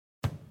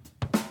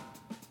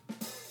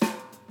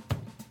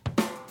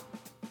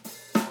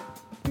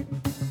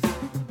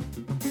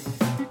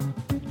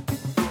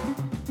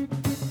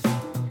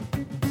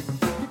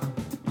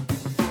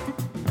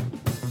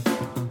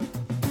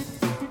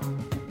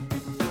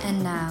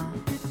now,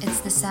 it's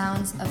the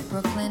sounds of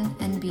Brooklyn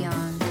and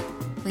beyond,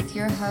 with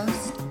your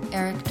host,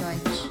 Erik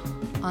Deutsch,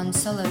 on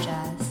Solo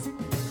Jazz,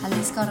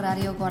 Jalisco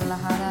Radio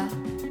Guadalajara,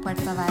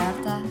 Puerto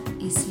Vallarta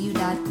y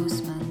Ciudad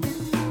Guzmán.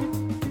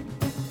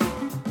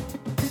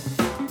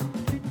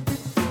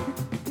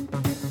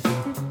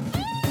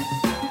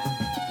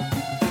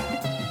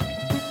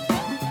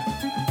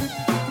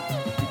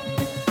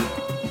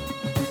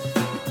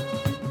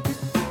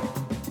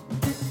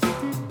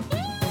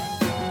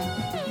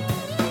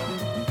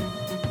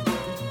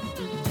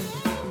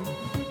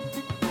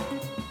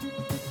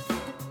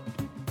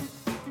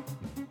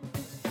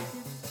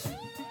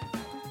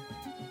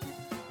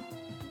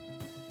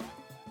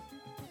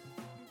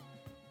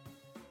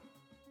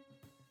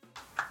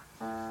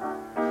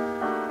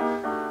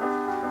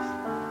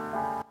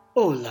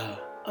 Hola,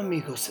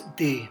 amigos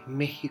de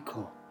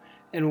Mexico,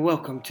 and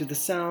welcome to the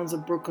Sounds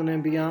of Brooklyn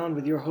and Beyond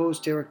with your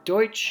host, Erik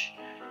Deutsch,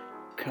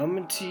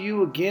 coming to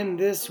you again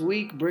this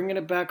week, bringing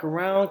it back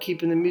around,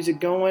 keeping the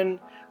music going.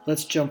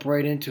 Let's jump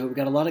right into it. We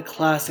got a lot of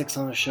classics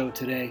on the show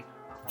today.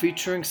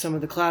 Featuring some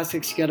of the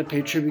classics, you got to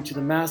pay tribute to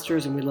the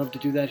masters, and we love to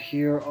do that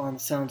here on the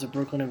Sounds of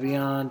Brooklyn and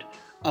Beyond.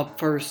 Up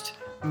first,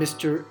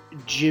 Mr.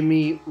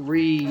 Jimmy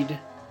Reed,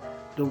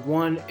 the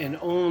one and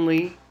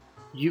only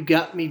You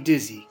Got Me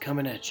Dizzy,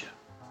 coming at you.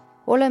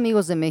 Hola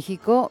amigos de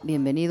México,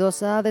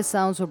 bienvenidos a The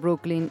Sounds of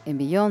Brooklyn and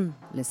Beyond.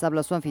 Les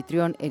habla su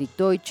anfitrión Erik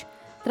Deutsch,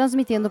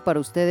 transmitiendo para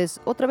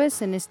ustedes otra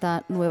vez en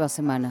esta nueva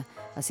semana,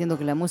 haciendo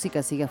que la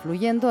música siga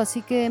fluyendo,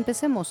 así que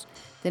empecemos.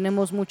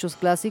 Tenemos muchos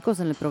clásicos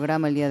en el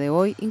programa el día de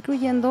hoy,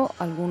 incluyendo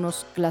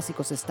algunos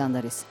clásicos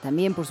estándares.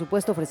 También, por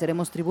supuesto,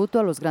 ofreceremos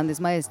tributo a los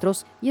grandes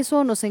maestros, y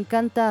eso nos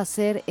encanta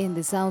hacer en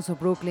The Sounds of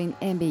Brooklyn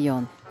and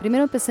Beyond.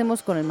 Primero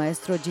empecemos con el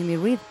maestro Jimmy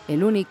Reed,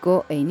 el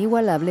único e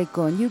inigualable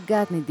con You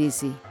Got Me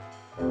Dizzy.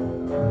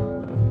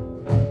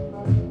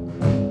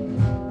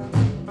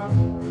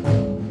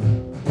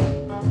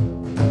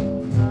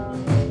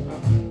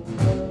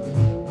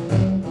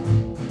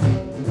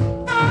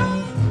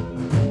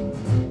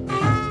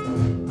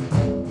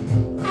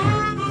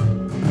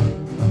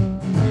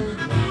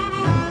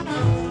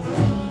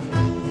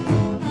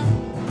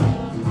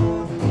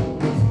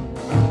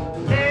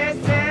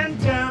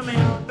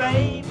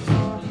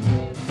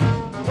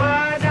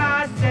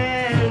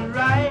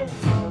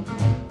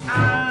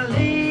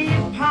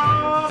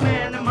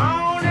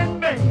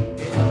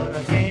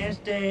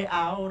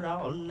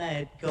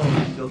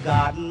 You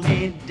got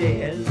me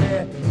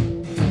dizzy,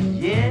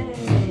 yeah,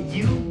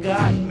 you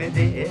got me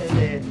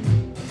dizzy,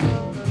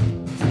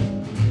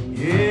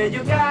 yeah,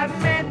 you got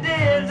me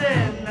dizzy,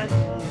 not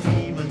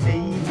even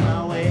see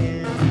my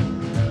way.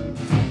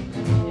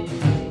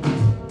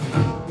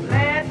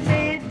 Let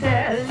me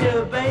tell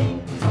you, babe,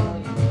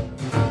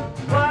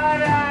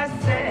 what I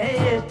say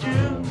is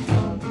true.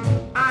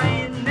 I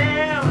ain't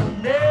never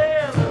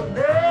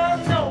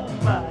loved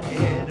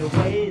nobody the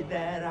way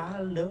that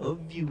I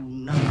love you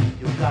now.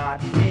 You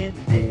got me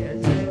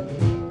dizzy,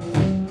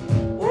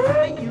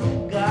 oh,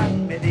 you got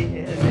me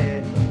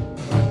dizzy,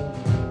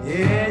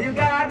 yeah, you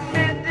got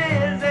me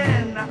dizzy,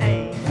 and I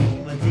ain't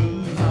even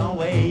seen my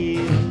way.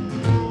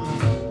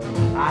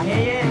 I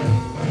hear you.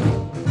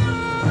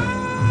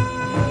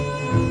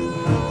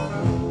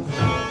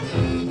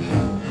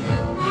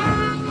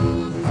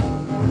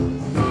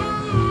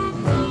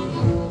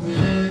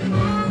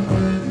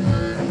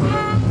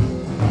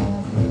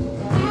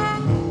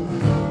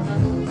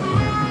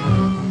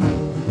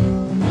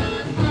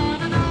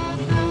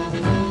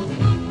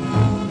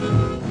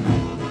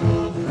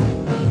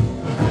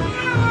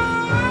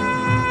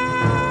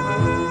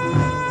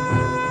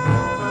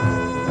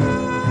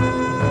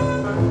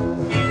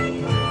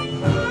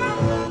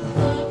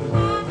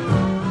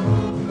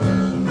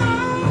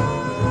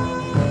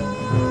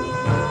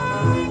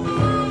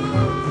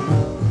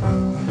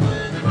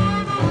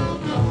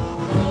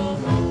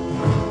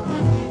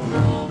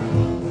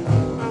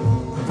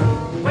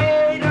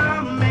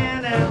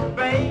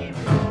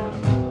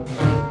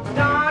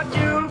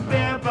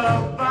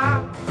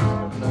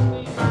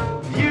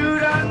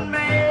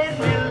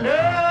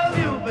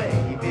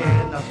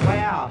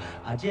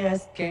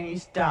 Just can't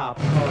stop,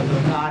 'cause you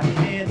got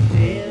me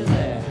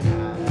dizzy.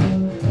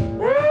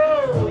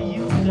 Oh,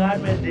 you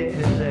got me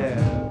dizzy.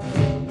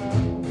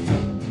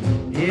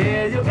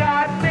 Yeah, you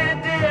got me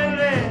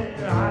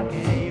dizzy. I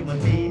can't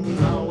even see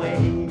my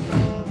way.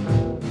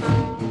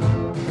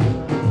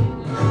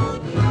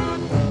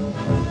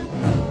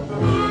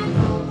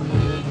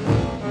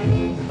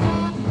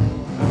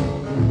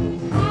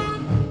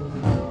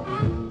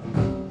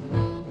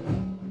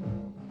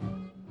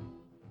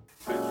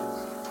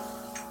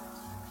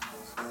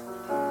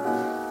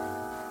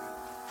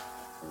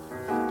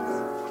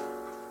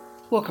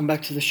 Welcome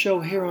back to the show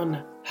here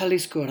on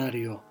Jalisco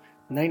Radio,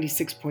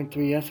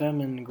 96.3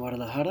 FM in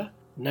Guadalajara,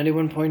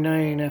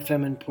 91.9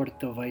 FM in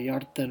Puerto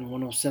Vallarta, and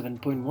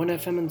 107.1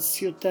 FM in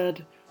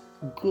Ciudad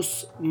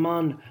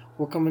Guzmán.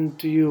 We're coming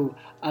to you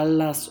a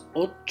las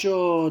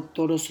 8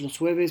 todos los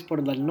jueves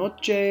por la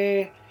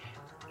noche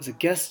as a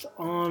guest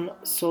on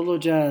Solo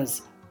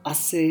Jazz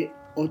hace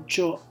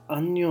 8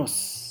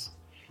 años.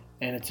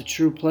 and it's a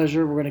true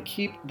pleasure. We're going to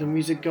keep the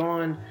music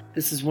going.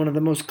 This is one of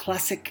the most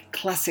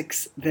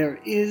classics there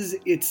is.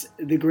 It's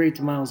the great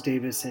Miles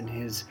Davis and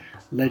his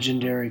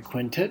legendary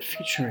quintet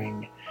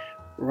featuring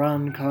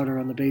Ron Carter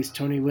on the bass,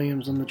 Tony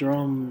Williams on the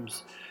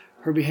drums,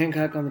 Herbie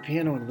Hancock on the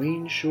piano, and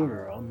Wayne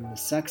Shorter on the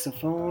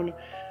saxophone.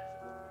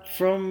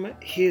 From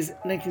his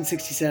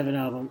 1967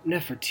 album,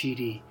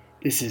 Nefertiti,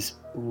 this is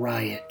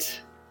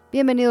Riot.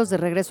 Bienvenidos de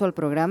regreso al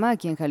programa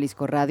aquí en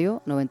Jalisco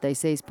Radio,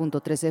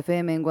 96.3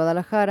 FM en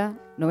Guadalajara,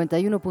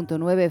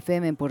 91.9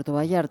 FM en Puerto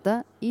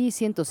Vallarta y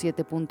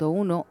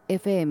 107.1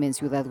 FM en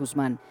Ciudad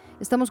Guzmán.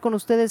 Estamos con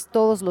ustedes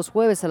todos los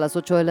jueves a las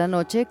 8 de la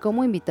noche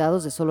como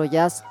invitados de Solo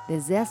Jazz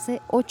desde hace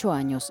 8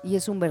 años y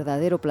es un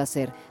verdadero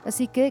placer.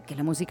 Así que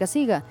la música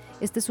siga.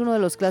 Este es uno de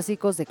los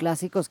clásicos de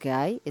clásicos que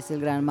hay. Es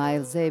el gran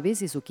Miles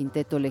Davis y su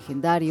quinteto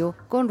legendario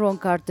con Ron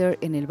Carter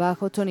en el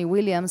bajo, Tony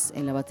Williams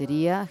en la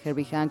batería,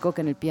 Herbie Hancock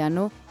en el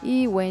piano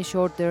y Wayne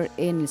Shorter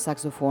en el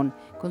saxofón,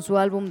 con su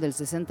álbum del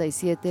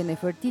 67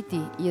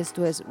 Nefertiti, y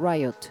esto es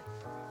Riot.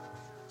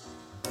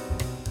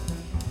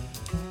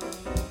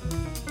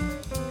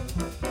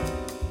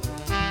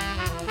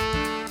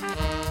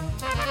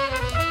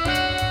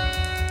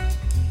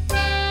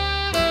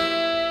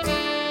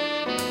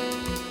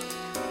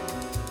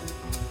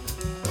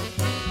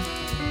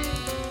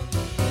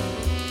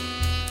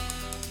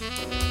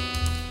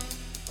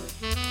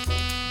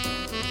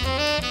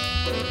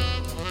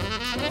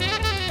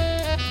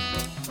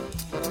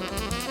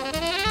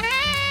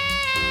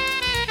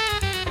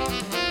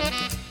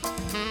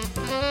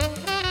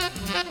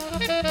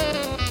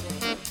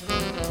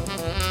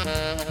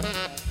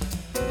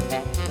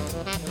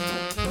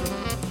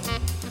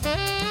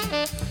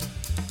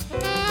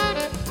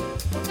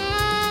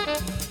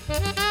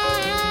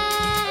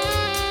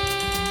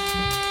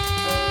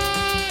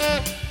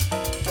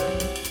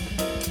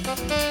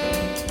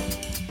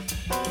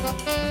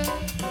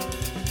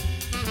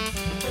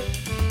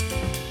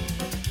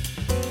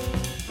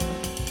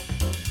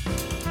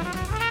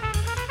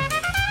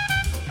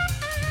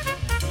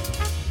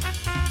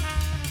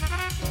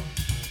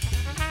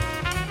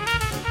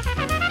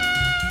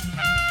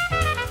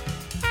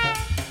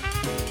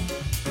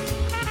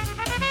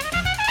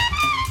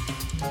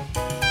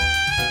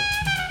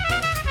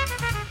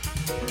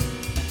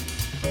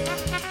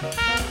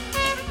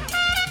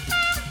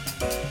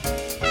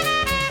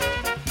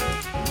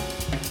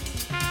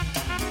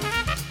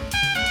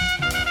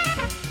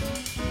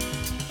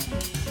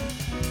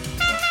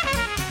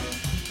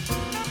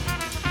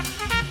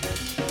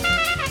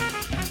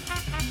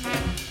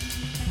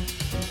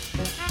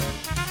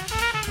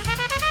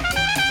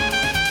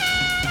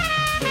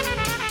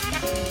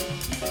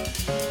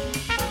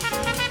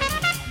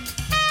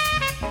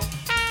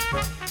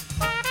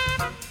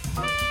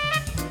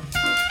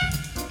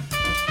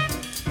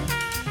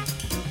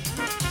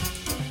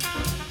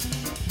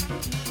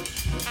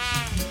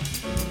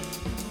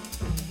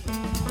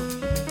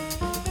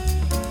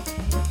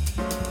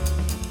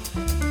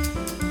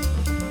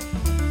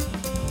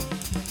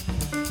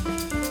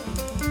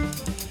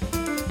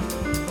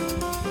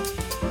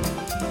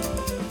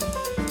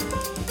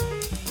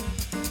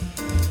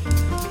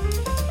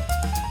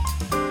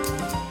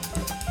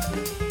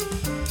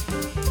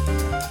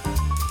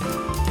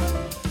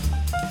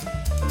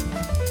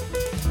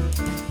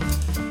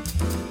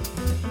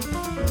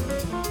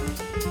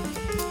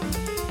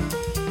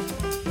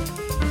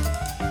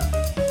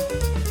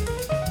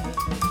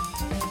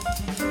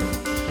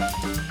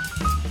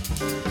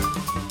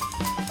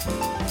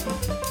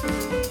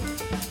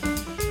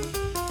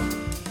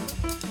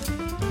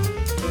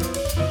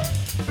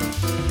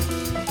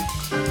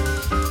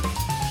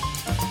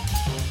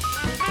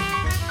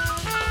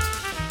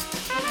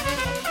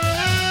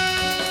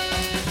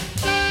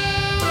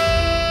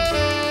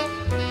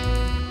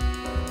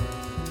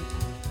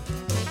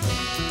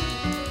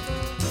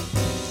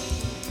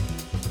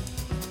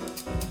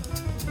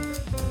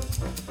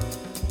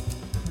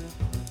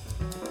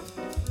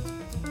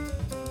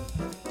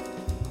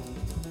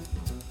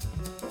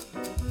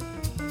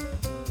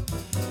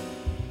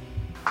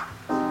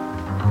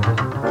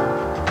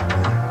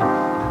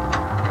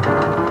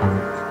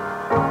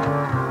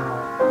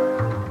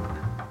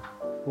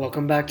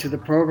 Welcome back to the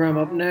program.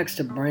 Up next,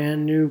 a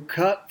brand new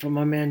cut from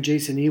my man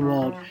Jason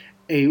Ewald,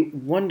 a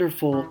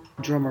wonderful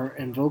drummer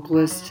and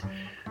vocalist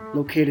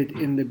located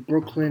in the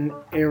Brooklyn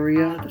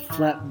area, the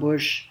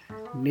Flatbush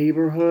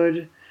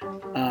neighborhood.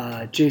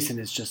 Jason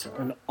is just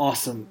an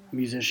awesome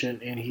musician,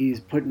 and he's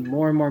putting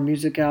more and more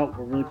music out.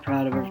 We're really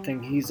proud of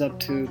everything he's up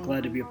to.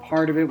 Glad to be a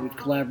part of it. We've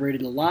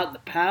collaborated a lot in the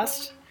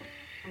past,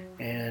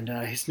 and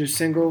his new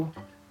single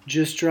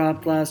just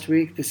dropped last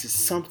week. This is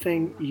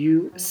Something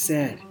You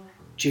Said,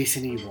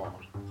 Jason Ewald.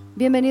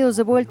 Bienvenidos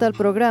de vuelta al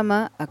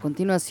programa. A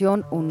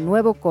continuación, un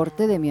nuevo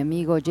corte de mi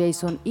amigo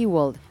Jason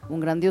Ewald, un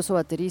grandioso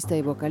baterista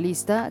y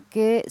vocalista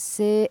que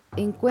se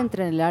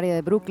encuentra en el área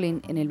de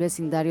Brooklyn, en el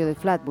vecindario de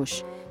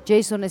Flatbush.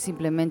 Jason es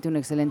simplemente un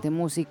excelente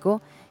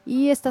músico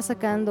y está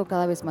sacando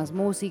cada vez más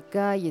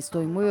música y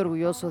estoy muy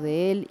orgulloso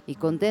de él y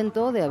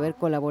contento de haber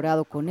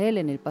colaborado con él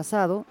en el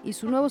pasado, y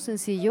su nuevo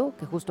sencillo,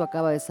 que justo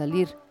acaba de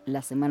salir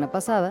la semana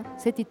pasada,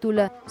 se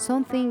titula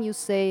Something You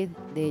Said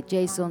de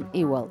Jason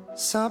Ewald.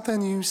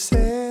 Something you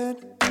said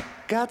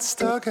got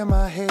stuck in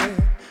my head.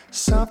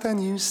 Something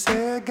you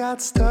said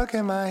got stuck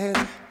in my head,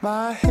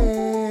 my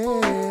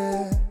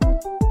head.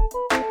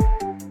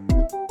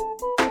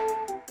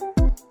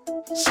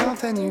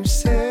 Something you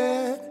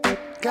said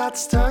got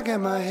stuck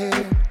in my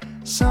head.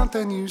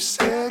 Something you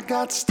said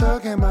got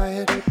stuck in my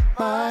head,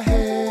 my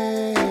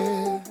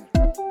head,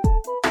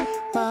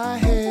 my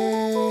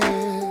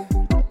head.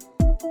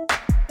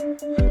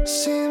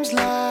 Seems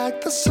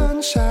like the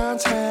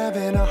sunshine's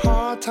having a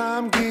hard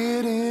time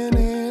getting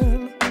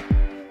in.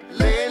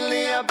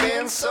 Lately I've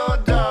been so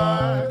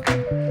dark,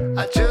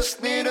 I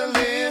just need a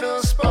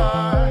little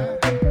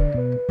spark.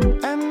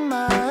 And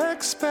my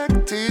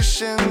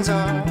expectations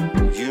are,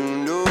 you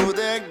know,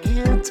 they're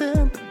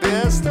getting the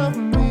best of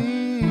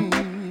me.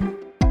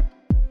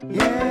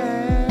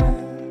 Yeah.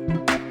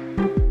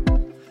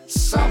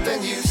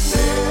 Something you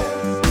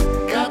said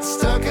got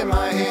stuck in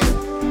my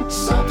head.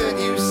 Something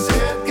you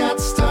said got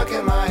stuck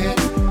in my head,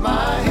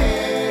 my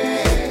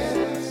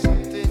head.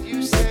 Something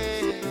you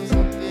said,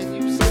 something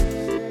you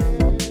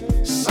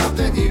said.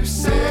 Something you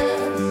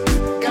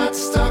said got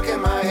stuck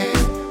in my head.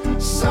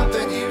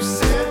 Something you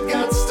said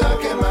got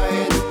stuck in my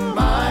head,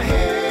 my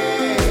head.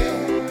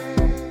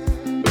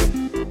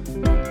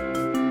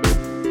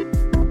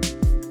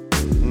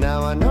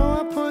 Now I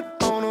know I put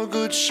on a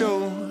good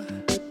show,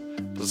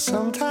 but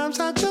sometimes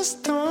I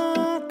just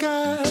don't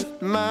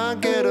got my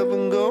get up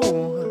and go.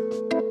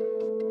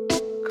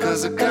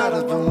 'Cause I got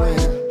up and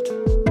went.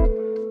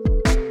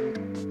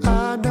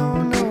 I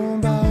don't know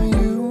about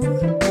you,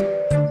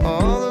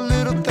 all the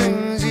little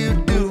things you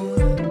do,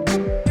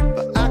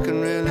 but I can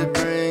really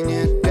bring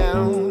it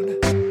down.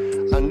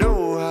 I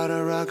know how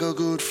to rock a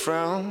good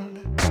frown.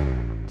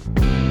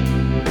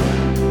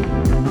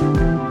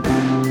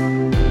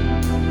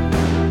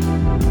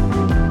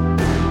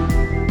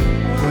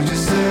 What'd you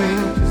say?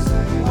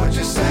 What'd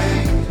you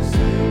say?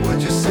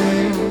 What'd you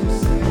say?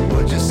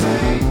 What'd you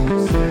say?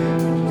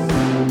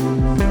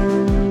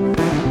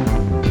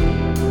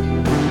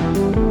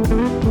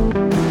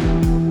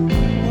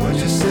 What'd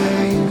you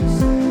say?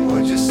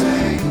 What'd you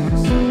say?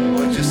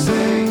 What'd you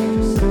say?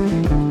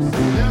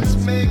 Let's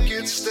make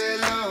it stay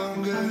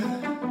longer.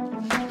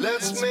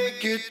 Let's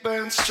make it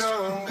burn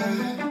stronger.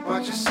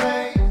 What'd you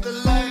say? The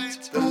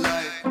light, the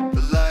light,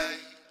 the light,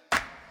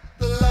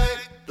 the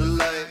light, the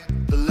light,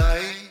 the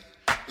light.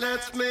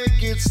 Let's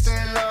make it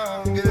stay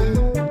longer.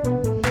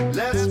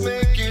 Let's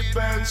make it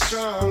burn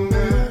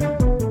stronger.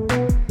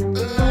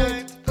 The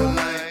light, the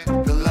light,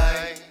 the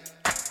light,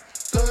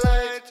 the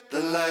light,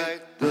 the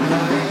light, the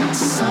light.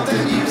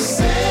 Something you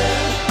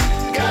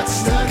said got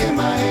stuck in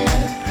my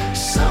head.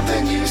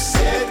 Something you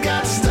said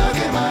got stuck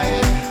in my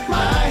head,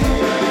 my head.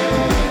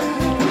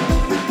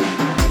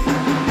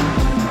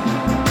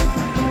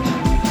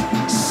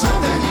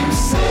 Something you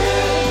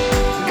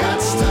said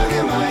got stuck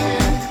in my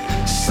head.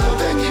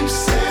 Something you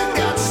said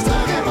got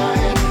stuck in my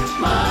head,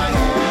 my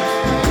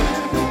head.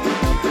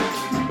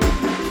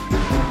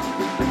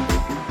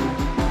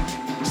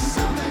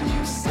 Something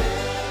you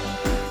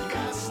said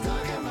got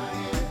stuck in my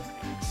head.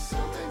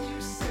 Something you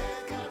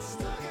said got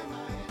stuck in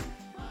my head,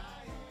 my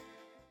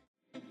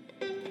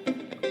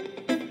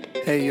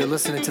head. Hey, you're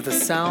listening to the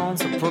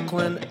sounds of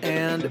Brooklyn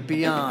and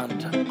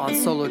beyond on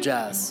Solo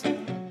Jazz.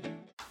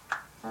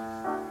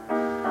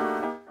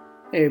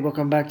 Hey,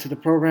 welcome back to the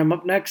program.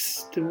 Up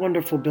next, the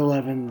wonderful Bill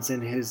Evans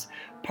and his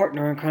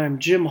partner in crime,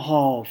 Jim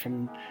Hall,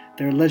 from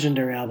their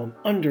legendary album,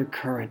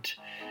 Undercurrent.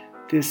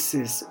 This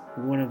is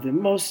one of the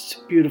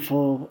most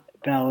beautiful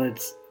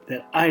ballads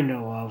that I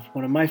know of,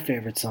 one of my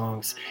favorite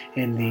songs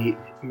in the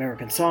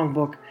American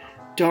Songbook,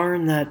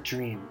 Darn That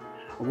Dream,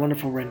 a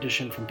wonderful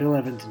rendition from Bill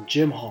Evans and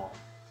Jim Hall.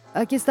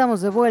 Aquí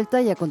estamos de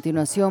vuelta y a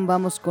continuación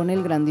vamos con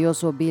el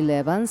grandioso Bill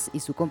Evans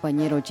y su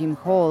compañero Jim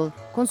Hall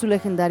con su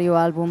legendario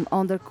álbum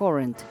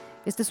Undercurrent.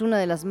 Esta es una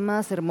de las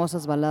más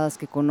hermosas baladas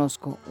que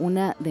conozco,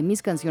 una de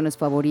mis canciones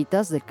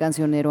favoritas del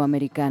cancionero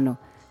americano,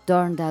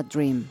 Darn That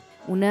Dream,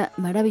 una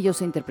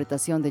maravillosa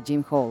interpretación de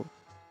Jim Hall.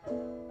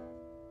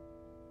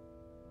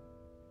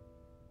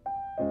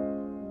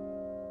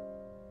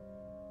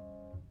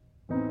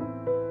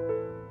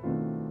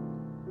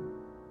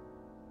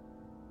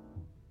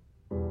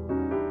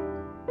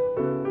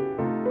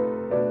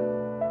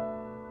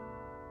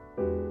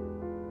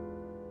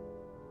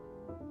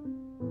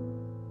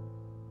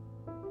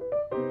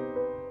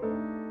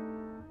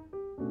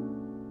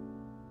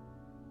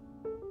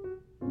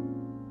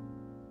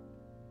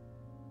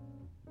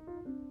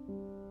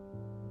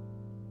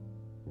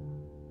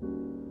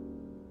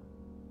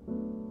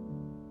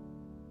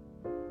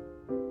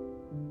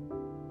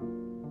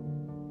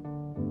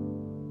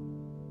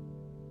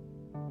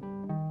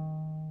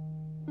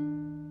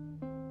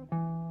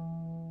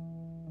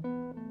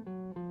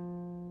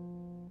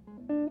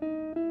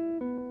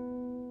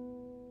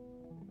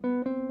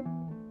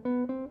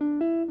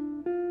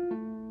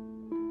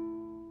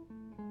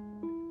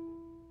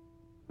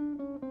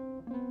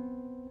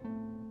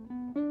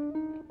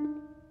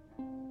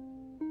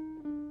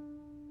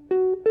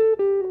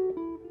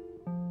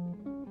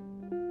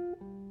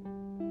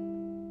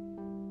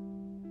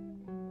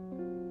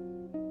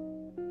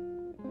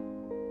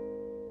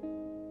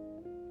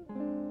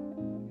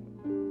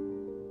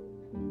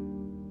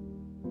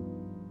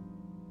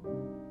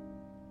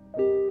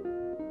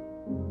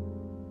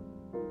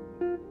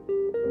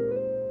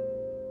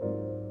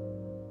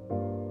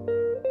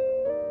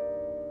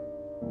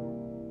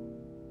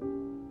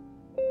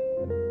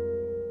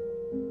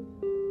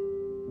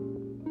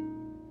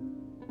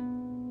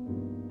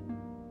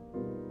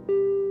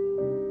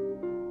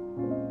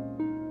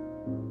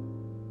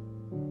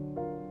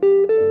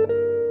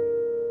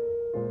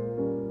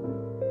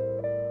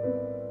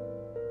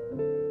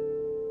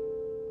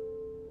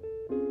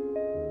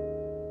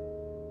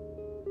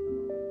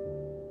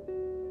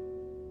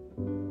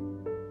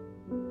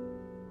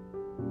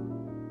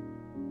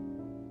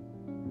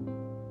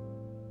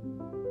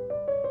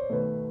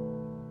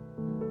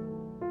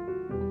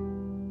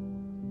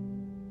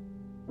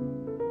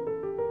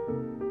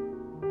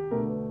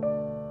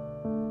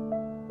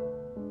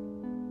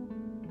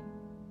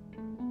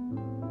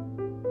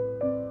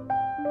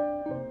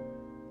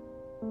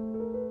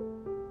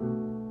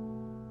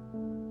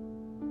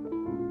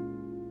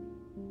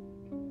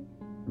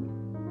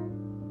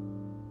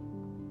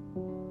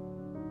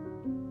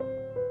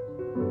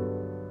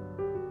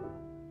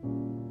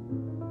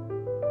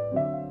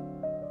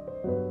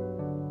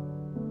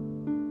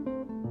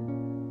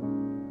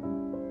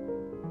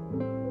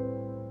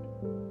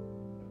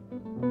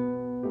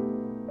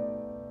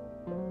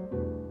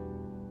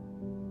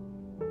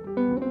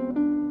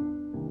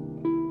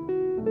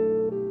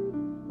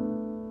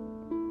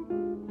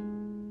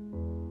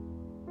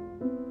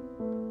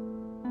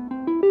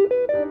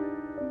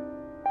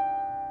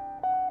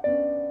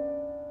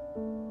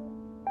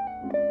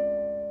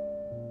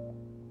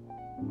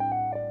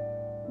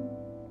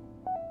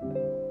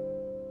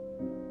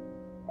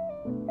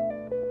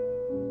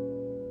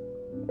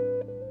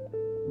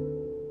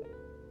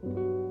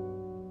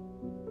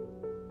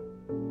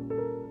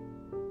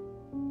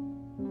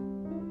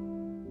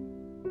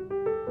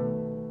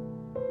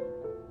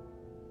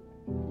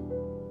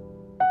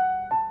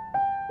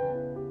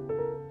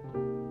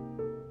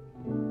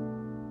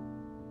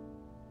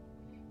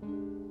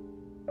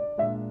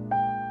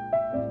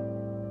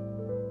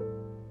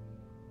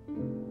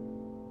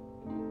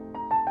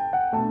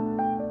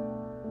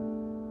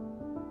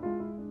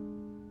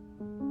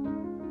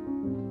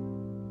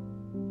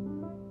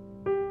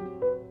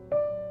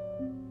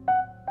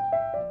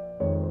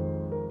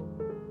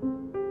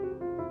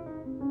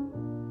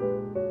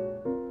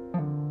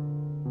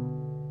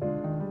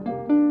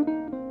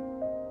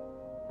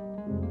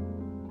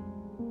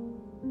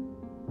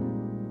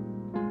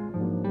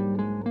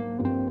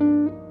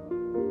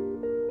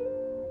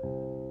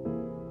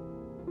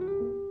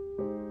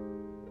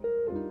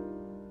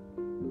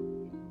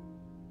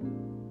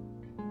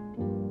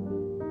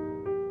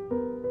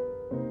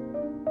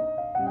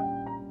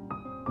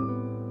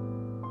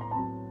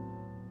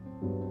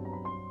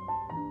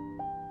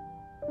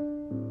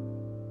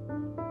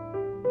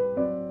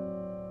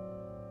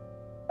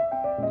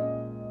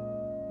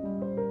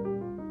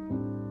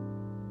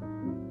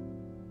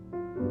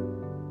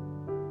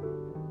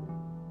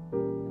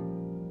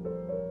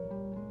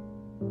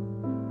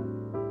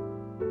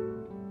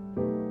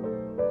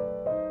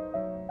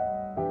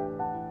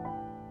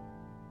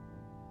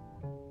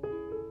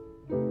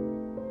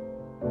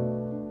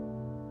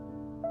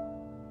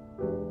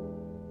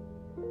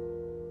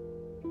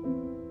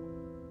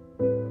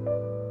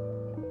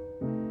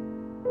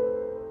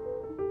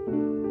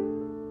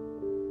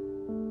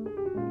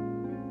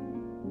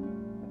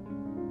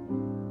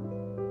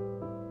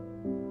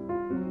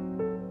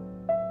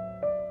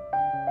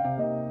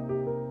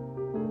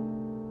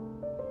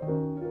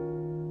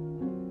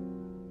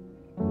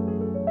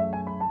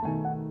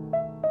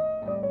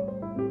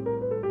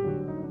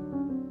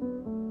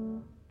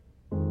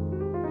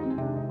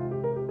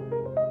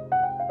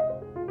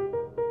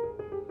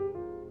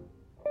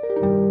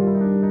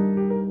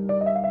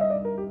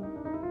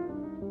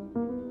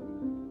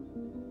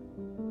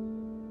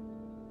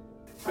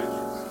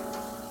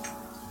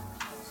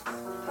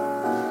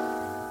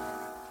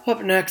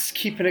 Up next,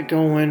 keeping it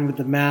going with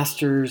the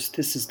masters,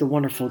 this is the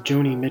wonderful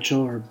Joni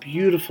Mitchell, her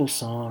beautiful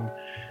song,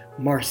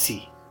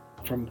 Marcy,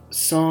 from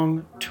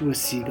Song to a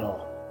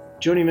Seagull.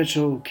 Joni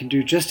Mitchell can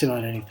do just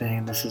about anything,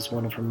 and this is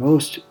one of her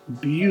most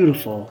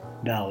beautiful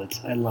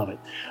ballads. I love it.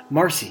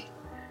 Marcy,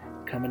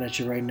 coming at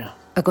you right now.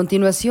 A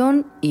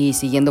continuación, y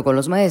siguiendo con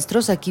los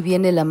maestros, aquí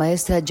viene la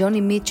maestra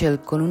Joni Mitchell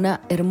con una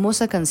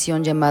hermosa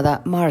canción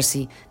llamada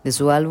Marcy, de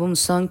su álbum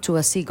Song to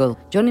a Seagull.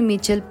 Joni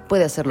Mitchell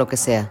puede hacer lo que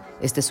sea.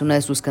 Esta es una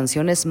de sus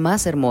canciones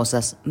más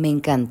hermosas, me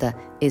encanta,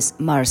 es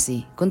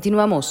Marcy.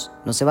 Continuamos,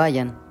 no se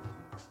vayan.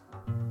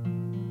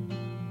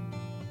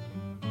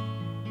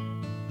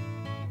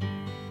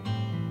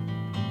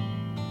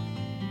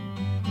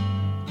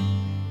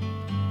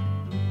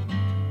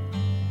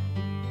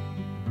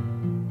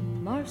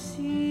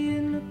 Marcy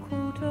in a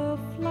coat of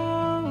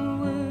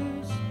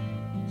flowers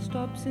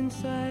stops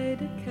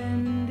inside a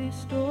candy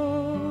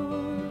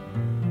store.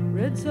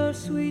 Reds are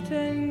sweet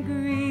and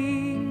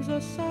greens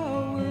are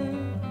sour,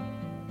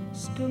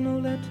 still no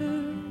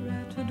letter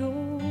at her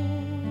door.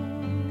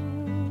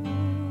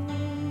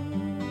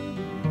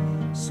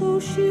 So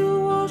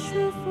she'll wash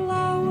her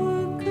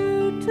flower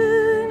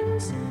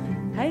curtains,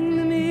 hang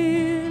them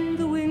in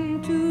the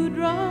wind to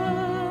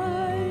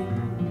dry,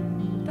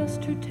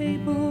 dust her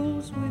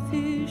tables with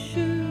his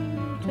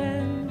shirt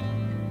and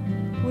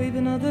wave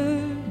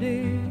another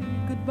day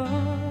goodbye.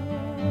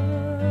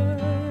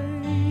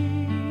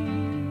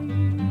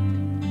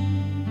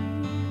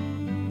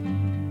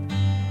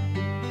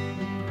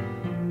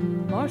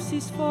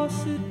 Marcy's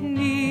faucet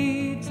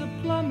needs a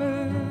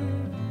plumber,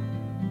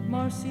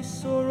 Marcy's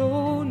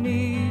sorrow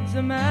needs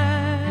a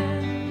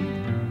man.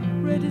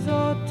 Red is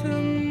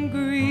autumn,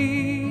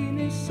 green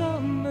is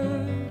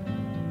summer,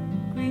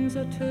 greens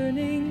are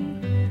turning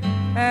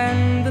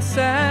and the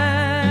sand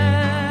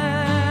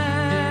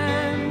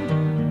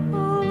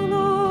all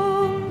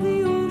along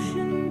the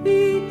ocean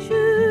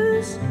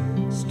beaches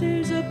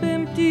stares up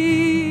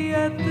empty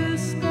at the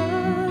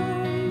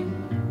sky.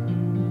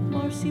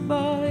 Marcy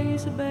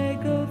buys a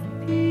bag of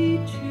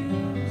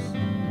peaches,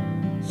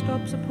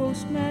 stops a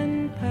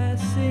postman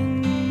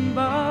passing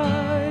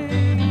by,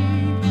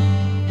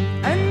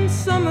 and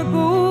summer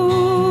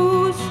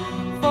goes,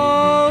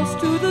 falls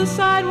to the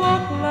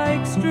sidewalk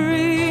like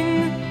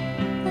string,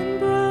 and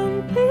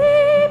brown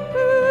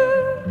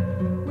paper,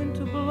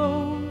 winter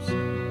blows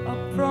up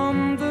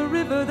from the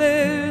river,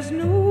 there's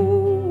no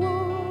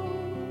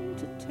one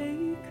to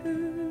take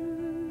her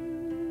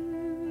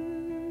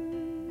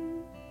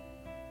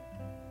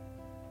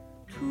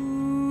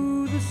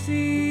to the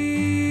sea.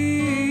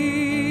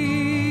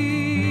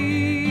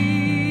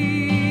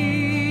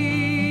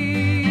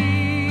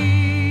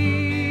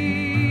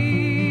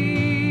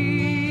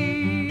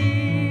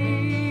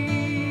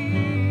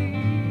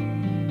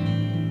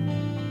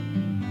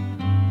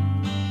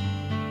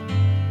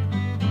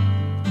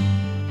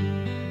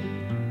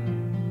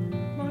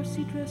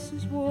 Marcy dress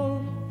is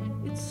warm,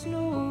 it's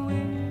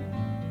snowing,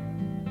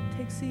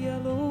 takes a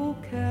yellow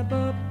cab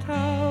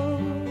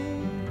uptown.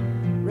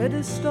 Red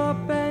is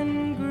stop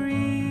and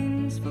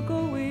green's for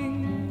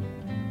going,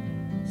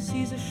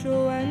 sees a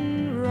show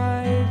and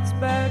rides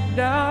back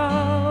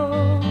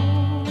down.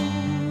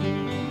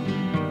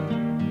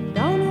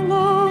 Down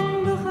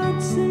along the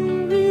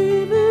Hudson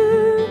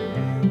River,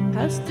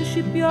 past the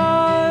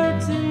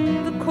shipyards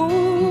in the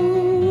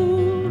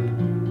cold,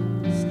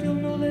 still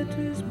no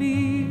letters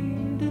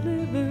being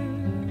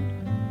delivered,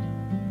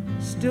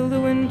 still the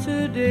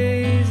winter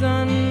days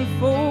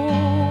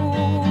unfold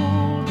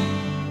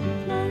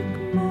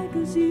like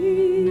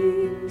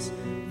magazines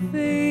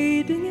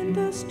fading in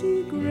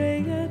dusty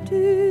gray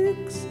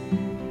attics,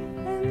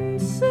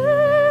 and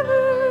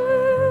sailors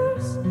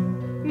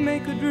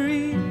make a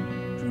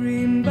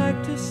dream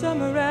back to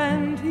summer,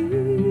 and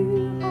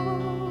hear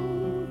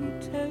how he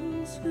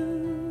tells her,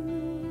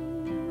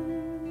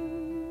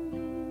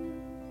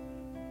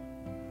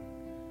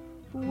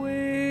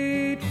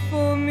 wait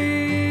for me.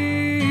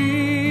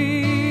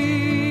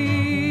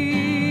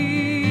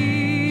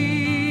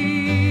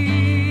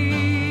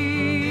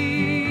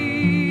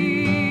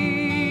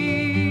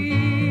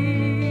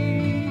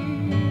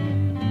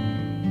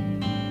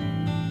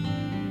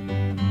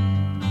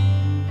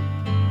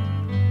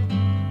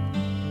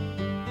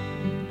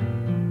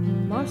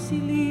 Marcy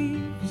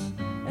leaves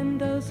and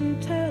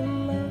doesn't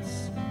tell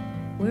us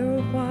where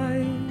or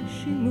why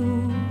she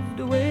moved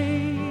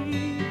away.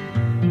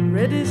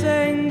 Red is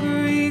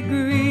angry,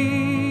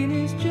 green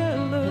is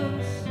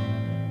jealous,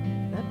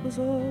 that was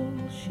all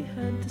she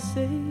had to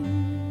say.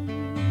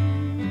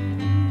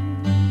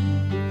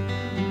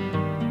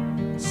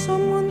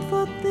 Someone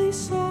thought they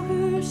saw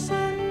her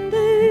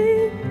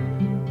Sunday,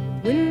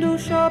 window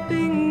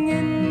shopping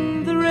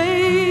in the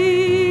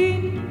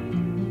rain.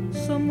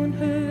 Someone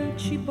heard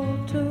she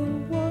bought a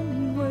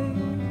one-way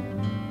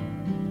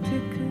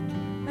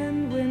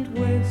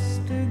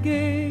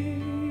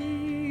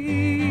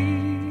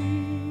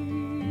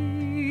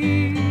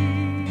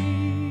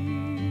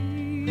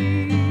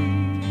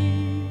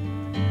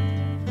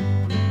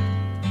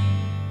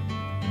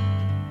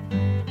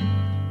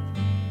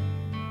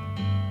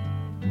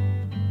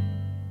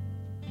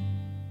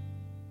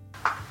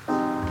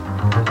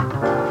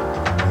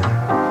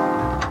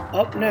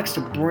Up next,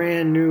 a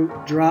brand new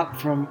drop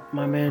from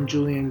my man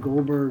Julian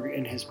Goldberg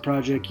and his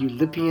project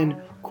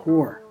Eulipion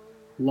Corps.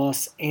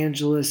 Los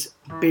Angeles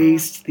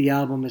based. The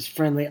album is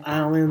Friendly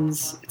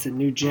Islands. It's a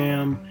new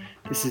jam.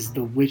 This is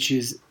The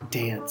Witch's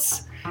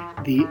Dance.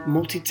 The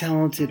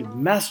multi-talented,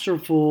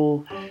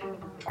 masterful,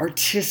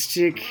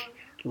 artistic,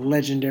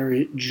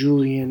 legendary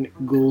Julian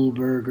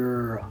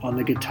Goldberger on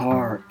the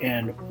guitar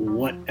and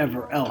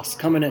whatever else.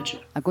 Coming at you.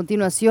 A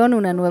continuación,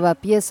 una nueva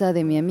pieza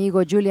de mi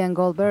amigo Julian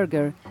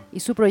Goldberger y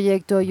su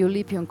proyecto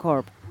Eulipion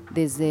Corps,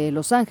 desde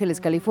Los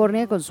Ángeles,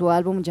 California, con su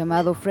álbum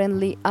llamado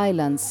Friendly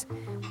Islands.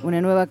 Una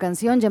nueva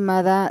canción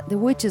llamada The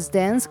Witch's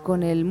Dance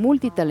con el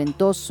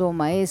multitalentoso,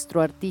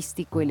 maestro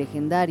artístico y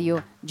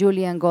legendario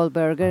Julian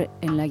Goldberger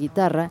en la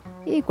guitarra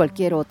y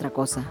cualquier otra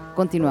cosa.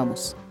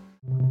 Continuamos.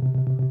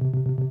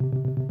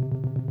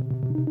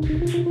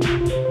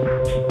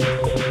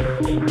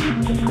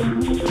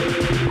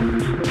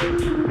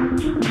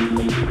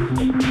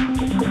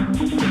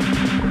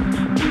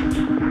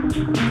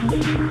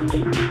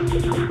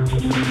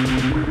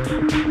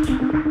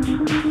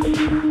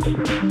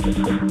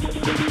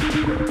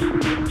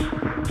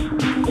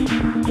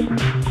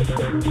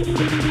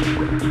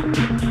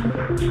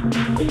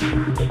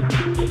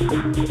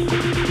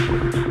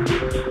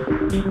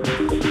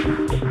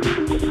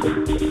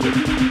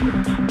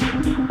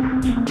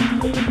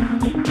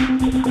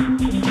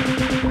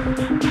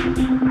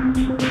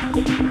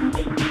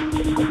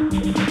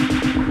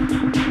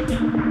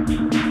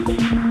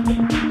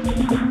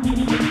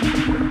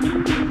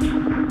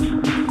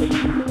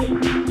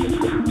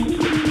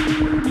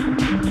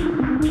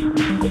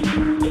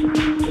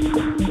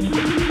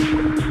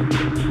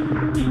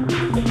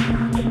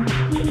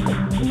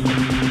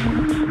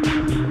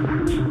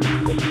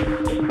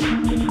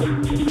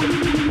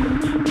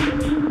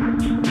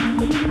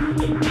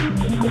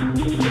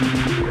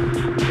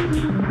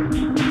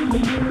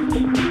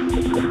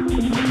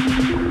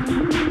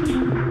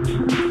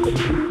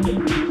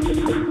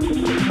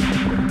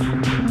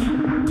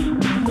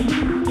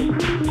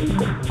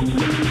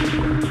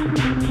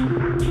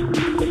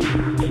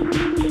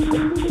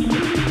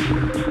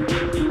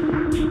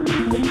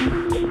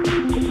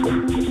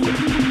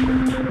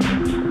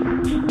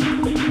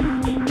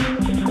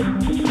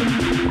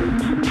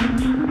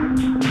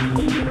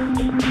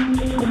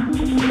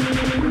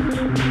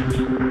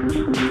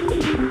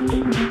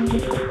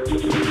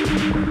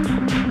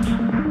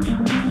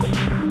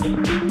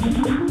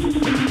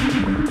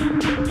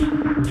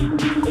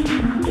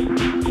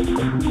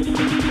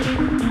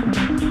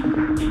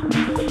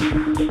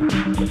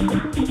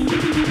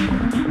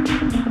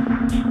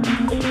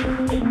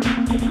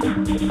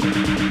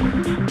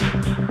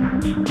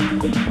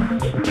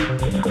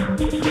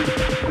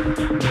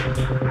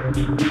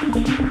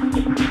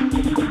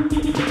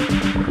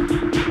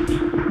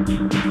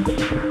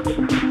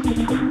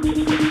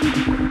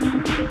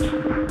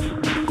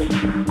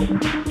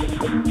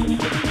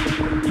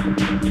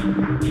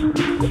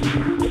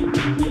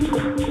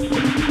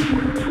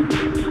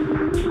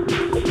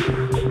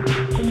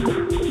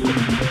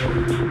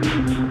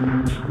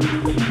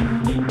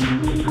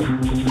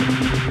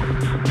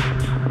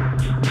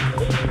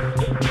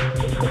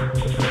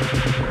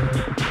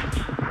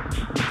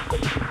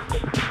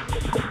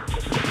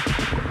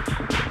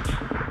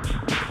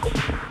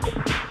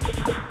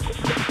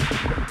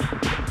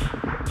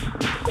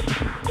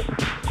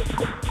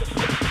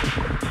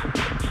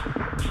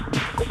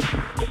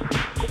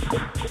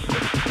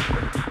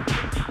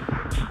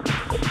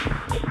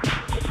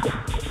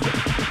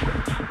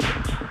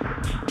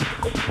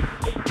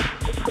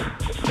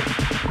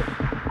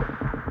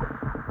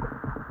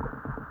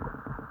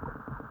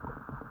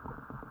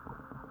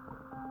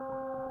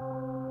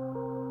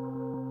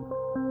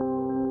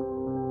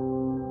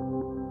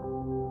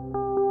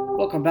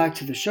 Welcome back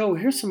to the show.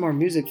 Here's some more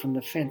music from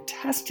the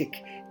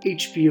fantastic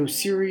HBO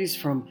series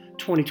from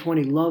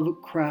 2020,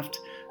 Lovecraft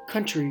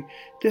Country.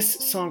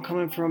 This song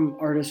coming from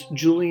artist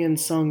Julian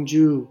Sung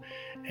Joo,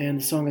 and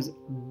the song is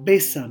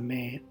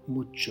Bésame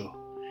Mucho.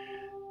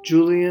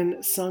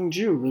 Julian Sung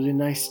Joo, really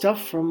nice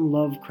stuff from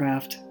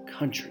Lovecraft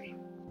Country.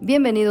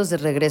 Bienvenidos de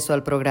regreso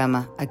al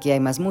programa. Aquí hay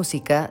más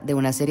música de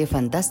una serie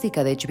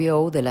fantástica de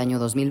HBO del año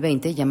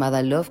 2020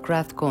 llamada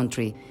Lovecraft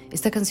Country.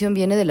 Esta canción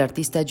viene del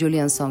artista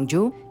Julian Sung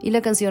Joo y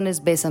la canción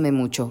es Bésame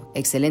Mucho,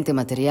 excelente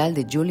material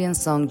de Julian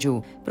Sung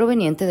Joo,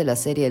 proveniente de la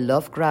serie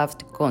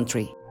Lovecraft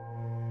Country.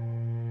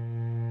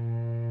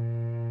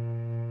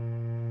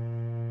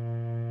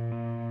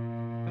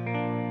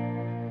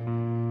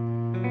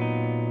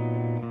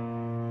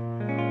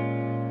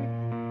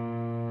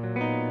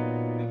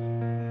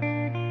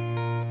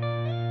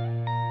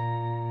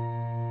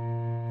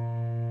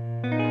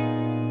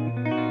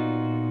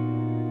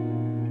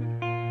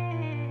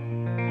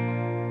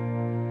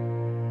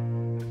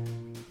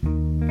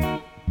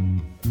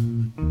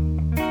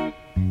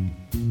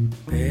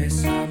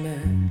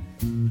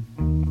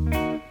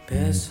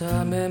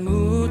 Bésame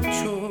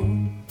mucho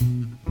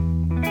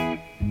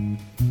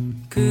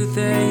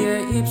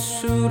그대의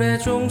입술에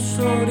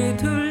종소리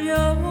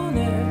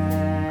들려오네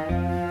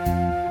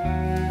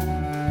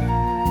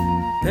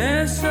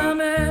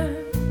bésame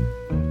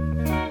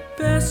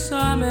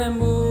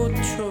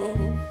mucho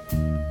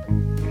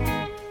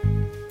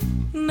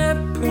내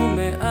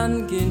품에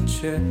안긴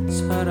채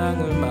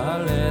사랑을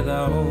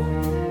말해다오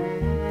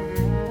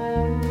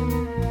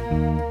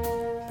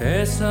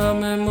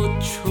bésame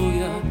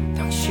mucho야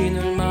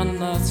당신을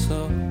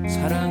만나서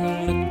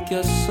사랑을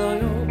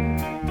느꼈어요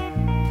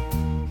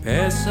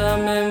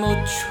bésame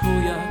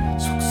mucho야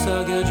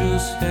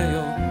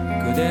속삭여주세요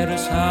그대를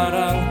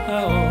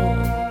사랑하오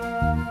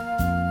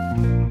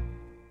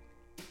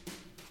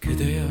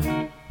그대여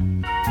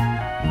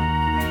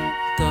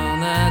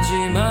떠나지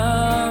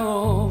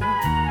마오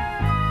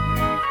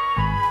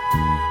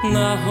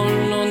나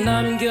홀로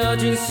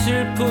남겨진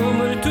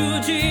슬픔을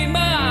두지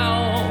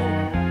마오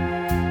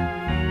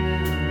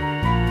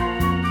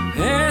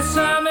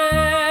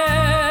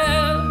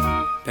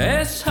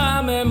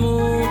bésame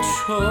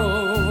mucho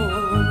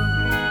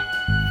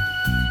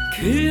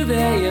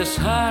그대의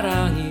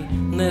사랑이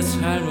내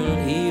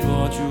삶을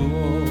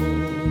이뤄주오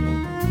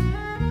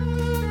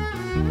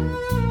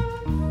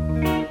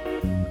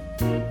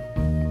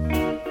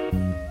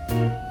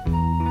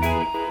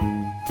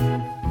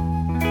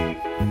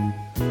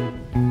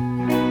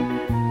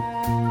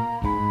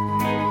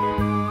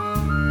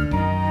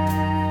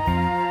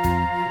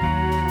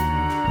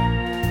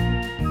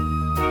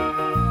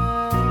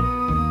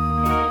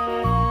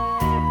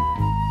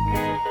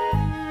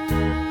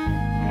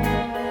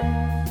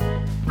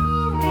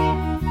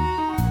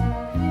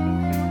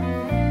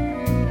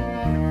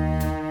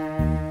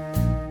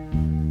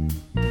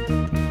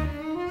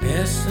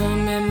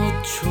bésame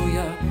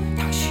mucho야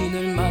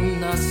당신을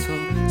만나서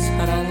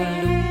사랑을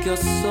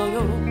느꼈어요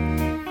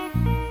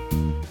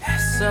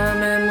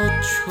bésame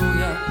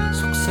mucho야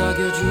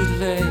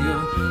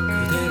속삭여줄래요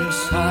그대를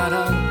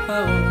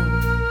사랑하오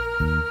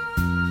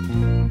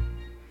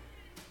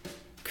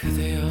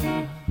그대여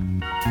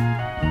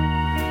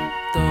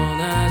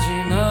떠나지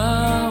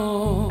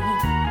마오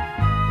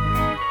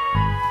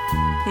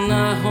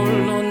나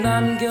홀로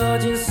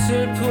남겨진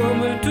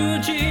슬픔을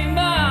두지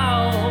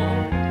마오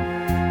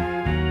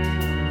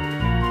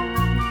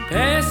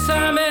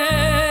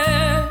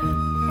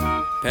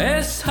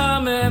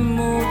bésame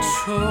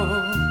mucho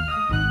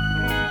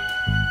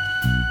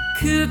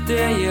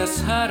그대의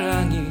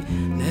사랑이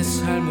내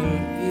삶을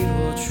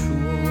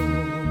이뤄주오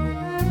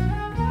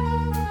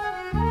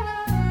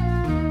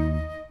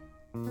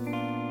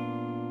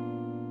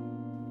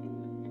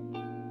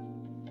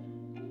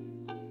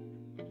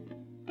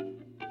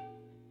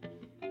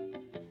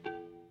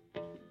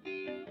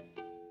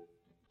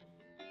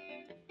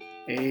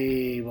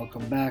Hey,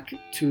 welcome back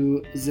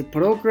to the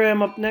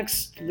program. Up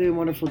next, the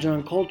wonderful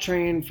John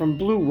Coltrane from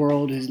Blue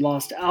World, his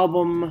lost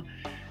album,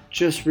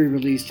 just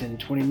re-released in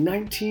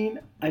 2019,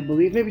 I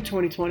believe, maybe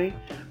 2020.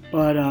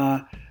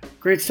 But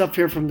great stuff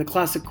here from the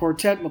classic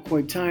quartet,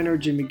 McCoy Tyner,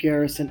 Jimmy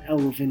Garrison,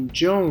 Elvin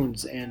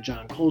Jones, and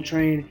John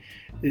Coltrane.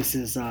 This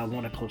is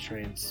one of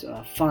Coltrane's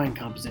fine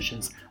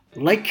compositions,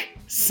 Like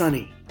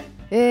Sunny.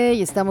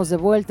 Hey, estamos de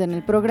vuelta en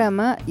el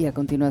programa y a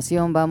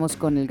continuación vamos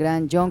con el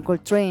gran John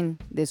Coltrane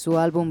de su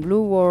álbum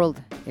Blue World,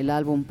 el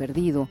álbum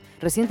perdido,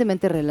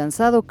 recientemente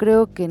relanzado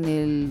creo que en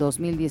el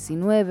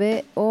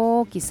 2019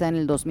 o quizá en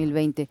el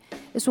 2020.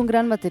 Es un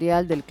gran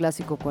material del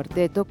clásico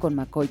cuarteto con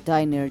McCoy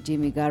Tyner,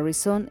 Jimmy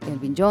Garrison,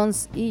 Elvin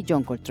Jones y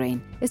John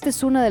Coltrane. Esta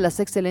es una de las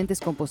excelentes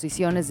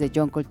composiciones de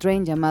John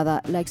Coltrane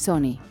llamada Like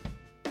Sunny.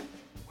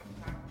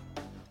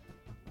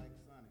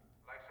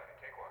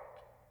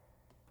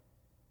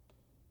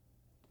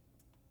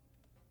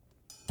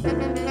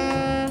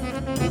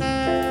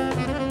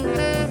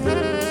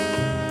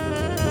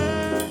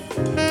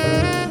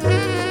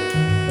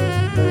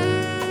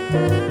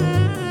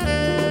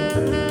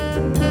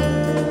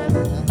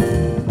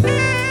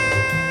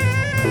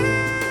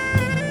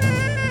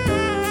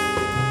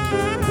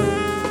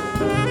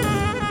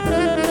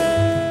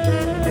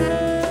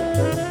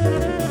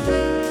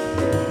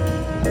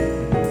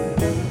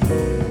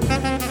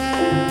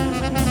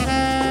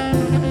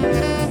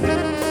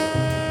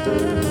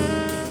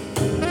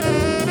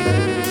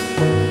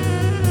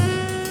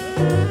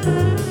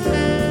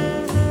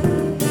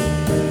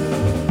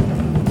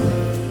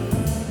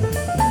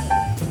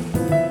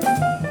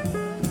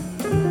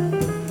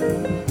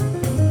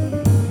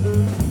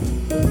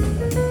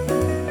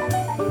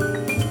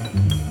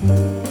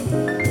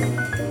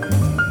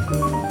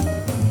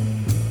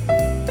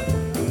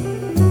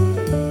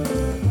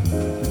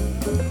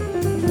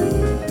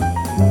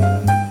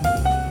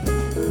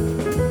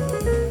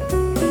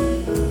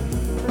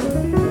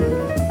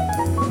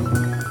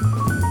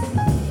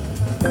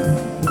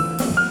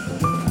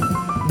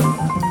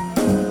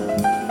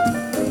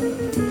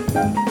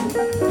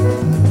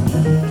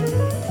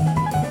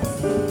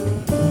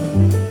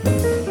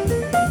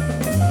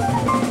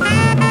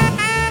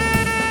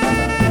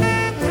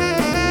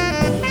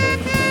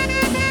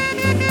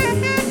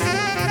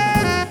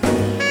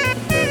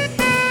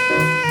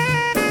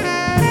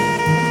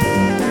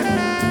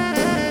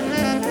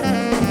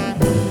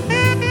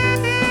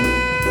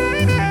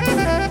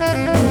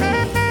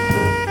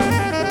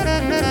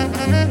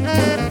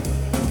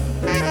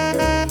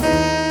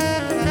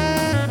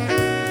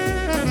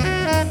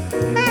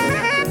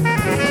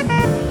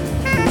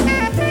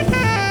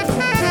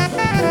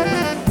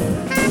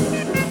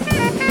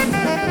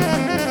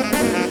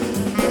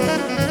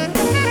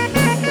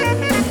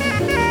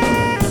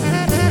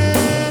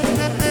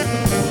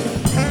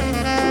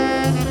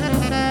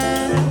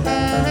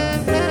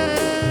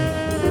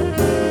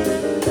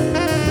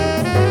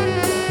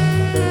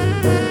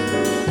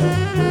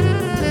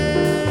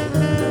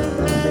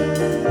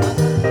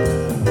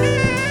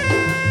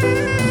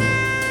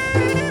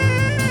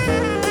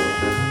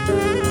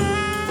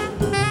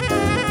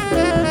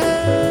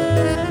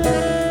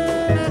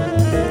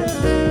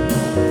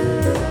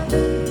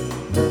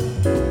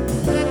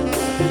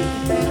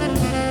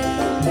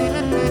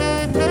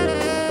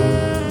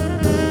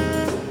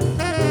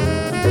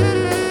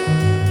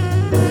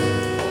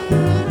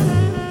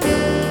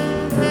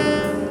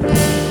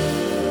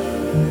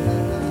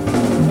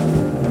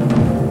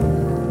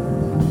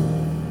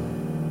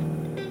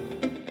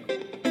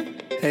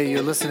 Hey,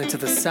 you're listening to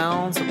the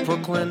sounds of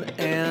Brooklyn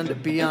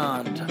and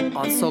beyond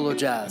on Solo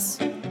Jazz.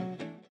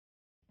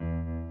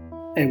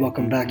 Hey,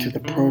 welcome back to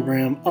the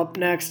program. Up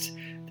next,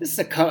 this is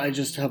a cut I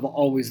just have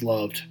always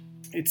loved.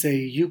 It's a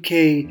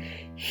UK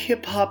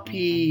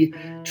hip-hoppy,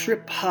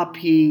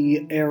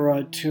 trip-hoppy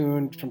era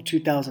tune from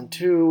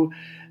 2002.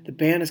 The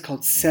band is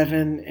called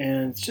Seven,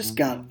 and it's just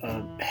got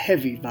a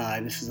heavy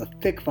vibe. This is a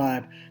thick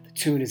vibe. The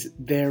tune is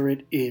There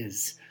It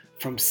Is,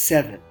 from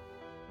Seven.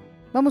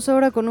 Vamos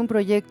ahora con un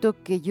proyecto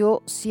que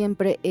yo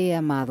siempre he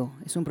amado.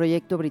 Es un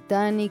proyecto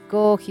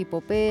británico,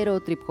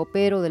 hip-hopero,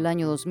 trip-hopero del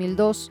año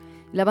 2002.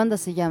 La banda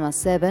se llama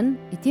Seven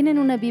y tienen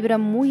una vibra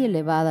muy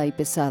elevada y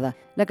pesada.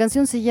 La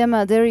canción se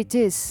llama There It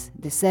Is,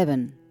 de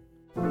Seven.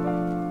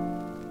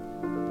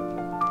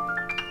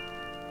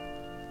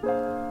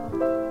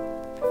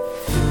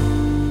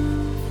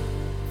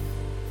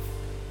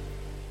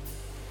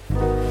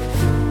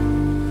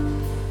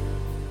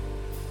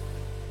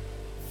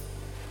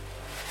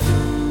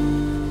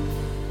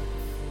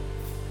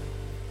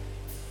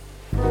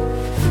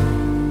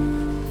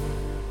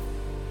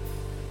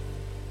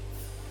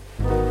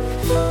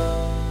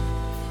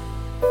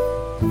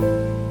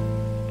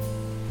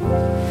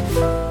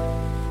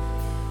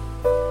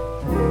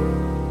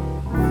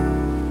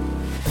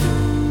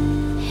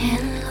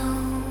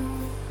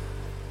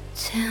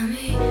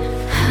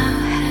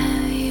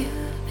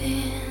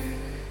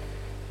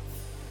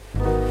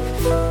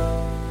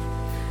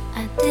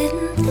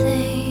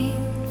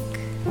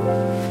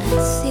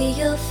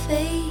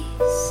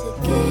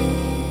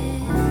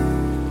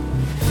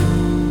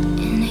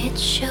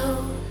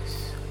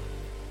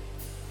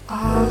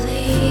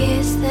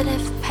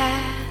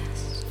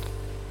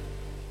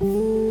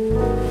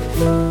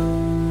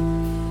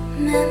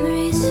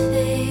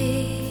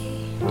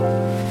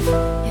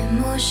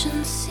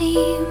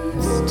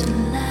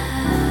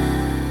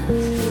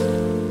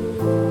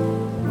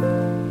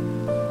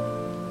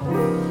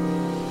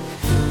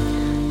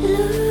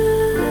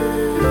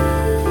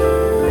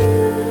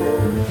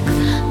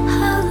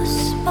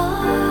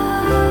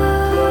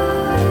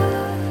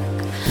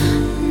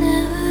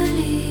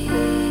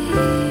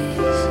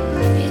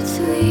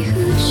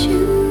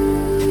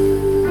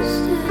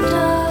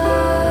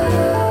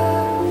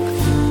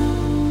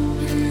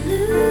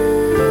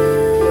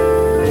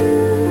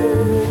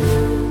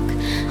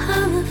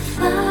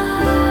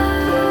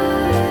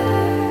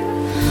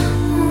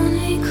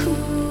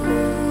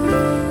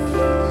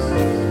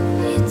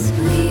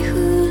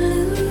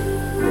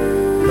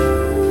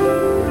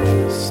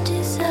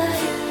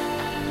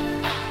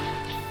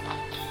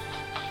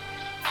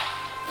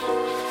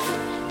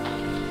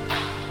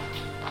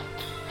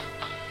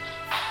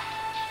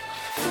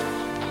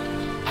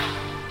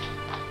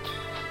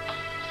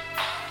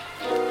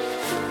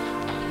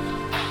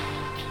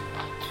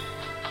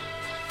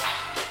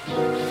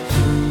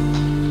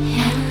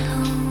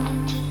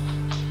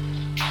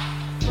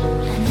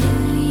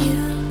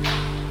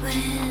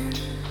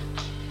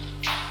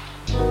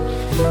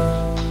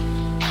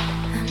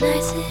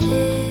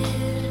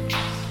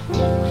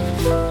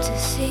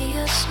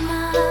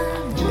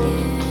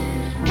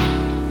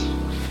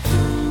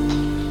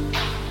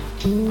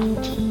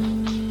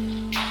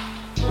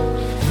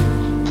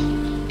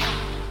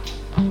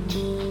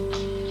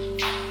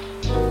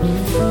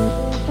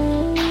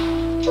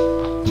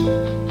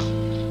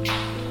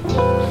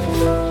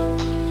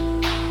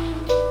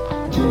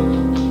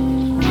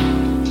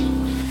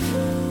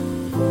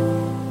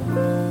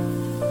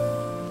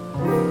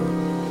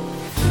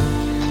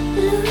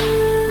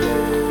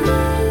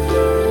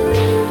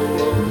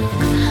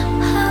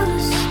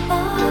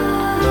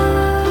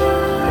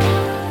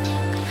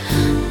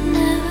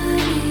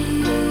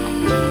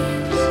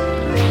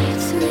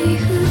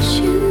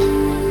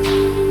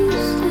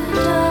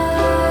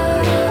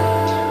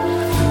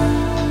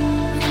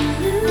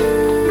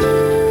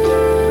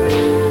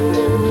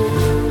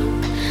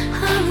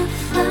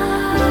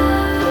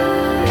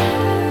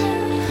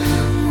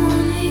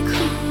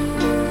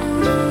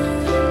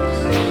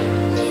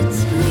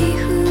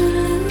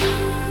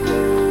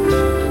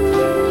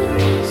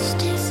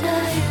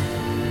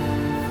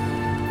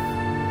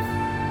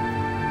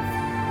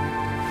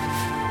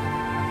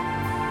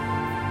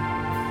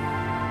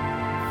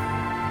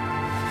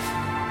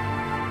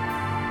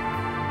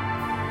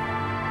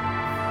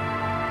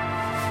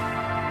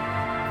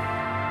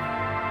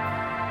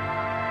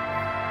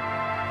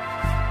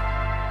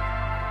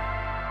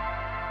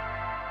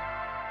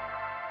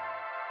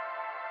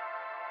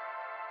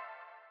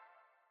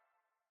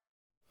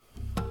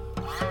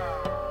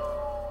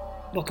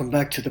 Welcome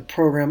back to the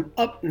program.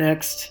 Up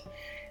next,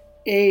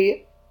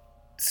 a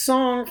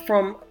song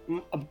from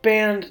a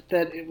band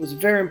that it was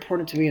very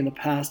important to me in the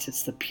past.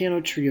 It's the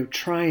piano trio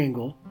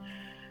Triangle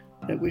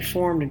that we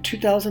formed in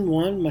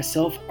 2001.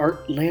 Myself,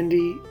 Art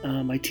Lande,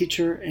 my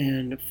teacher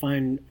and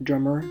fine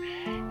drummer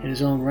in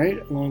his own right,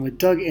 along with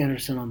Doug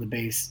Anderson on the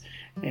bass.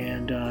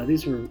 And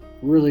these were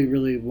really,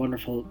 really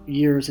wonderful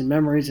years and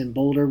memories in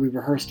Boulder. We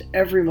rehearsed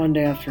every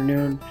Monday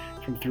afternoon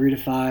from 3 to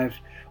 5.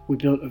 we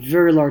built a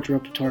very large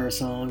repertoire of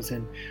songs,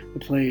 and we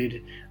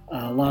played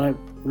a lot of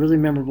really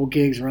memorable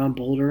gigs around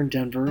Boulder and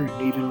Denver, and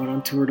even went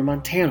on tour to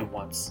Montana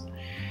once.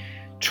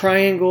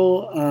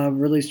 Triangle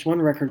released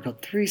one record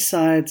called 3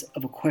 Sides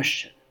of a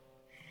Question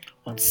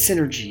on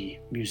Synergy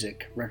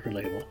Music record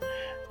label.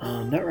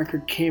 That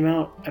record came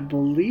out, I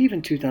believe,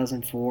 in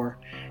 2004,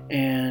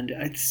 and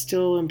I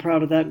still am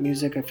proud of that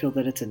music. I feel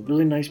that it's a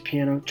really nice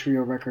piano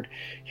trio record.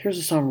 Here's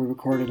a song we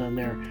recorded on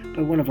there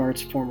by one of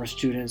Art's former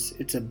students.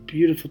 It's a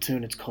beautiful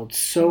tune. It's called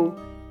So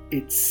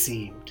It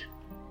Seemed.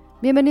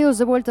 Bienvenidos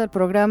de vuelta al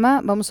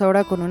programa. Vamos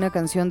ahora con una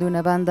canción de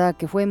una banda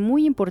que fue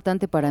muy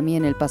importante para mí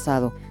en el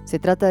pasado. Se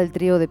trata del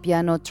trío de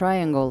piano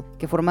Triangle,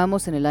 que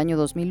formamos en el año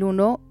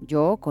 2001,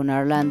 yo con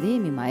Art Lande,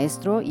 mi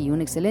maestro y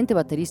un excelente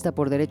baterista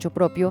por derecho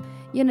propio,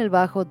 y en el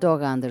bajo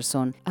Doug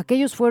Anderson.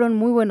 Aquellos fueron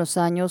muy buenos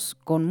años,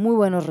 con muy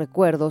buenos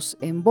recuerdos.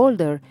 En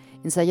Boulder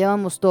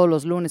ensayábamos todos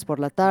los lunes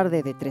por la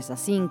tarde de 3 a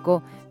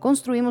 5,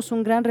 construimos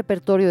un gran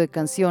repertorio de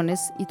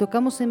canciones y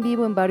tocamos en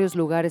vivo en varios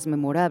lugares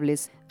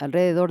memorables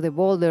alrededor de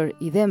Boulder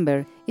y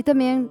Denver, y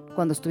también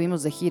cuando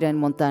estuvimos de gira en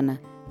Montana.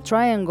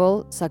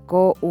 Triangle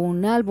sacó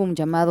un álbum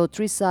llamado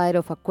 3 Sides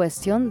of a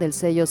Question del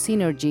sello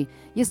Synergy,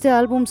 y este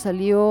álbum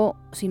salió,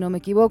 si no me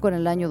equivoco, en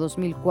el año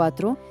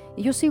 2004,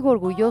 y yo sigo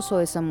orgulloso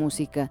de esa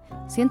música.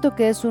 Siento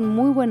que es un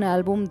muy buen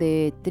álbum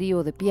de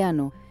trío de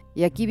piano.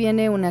 Y aquí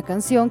viene una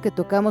canción que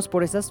tocamos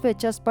por esas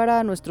fechas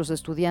para nuestros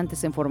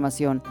estudiantes en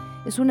formación.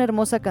 Es una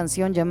hermosa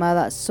canción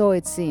llamada So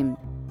It Seemed.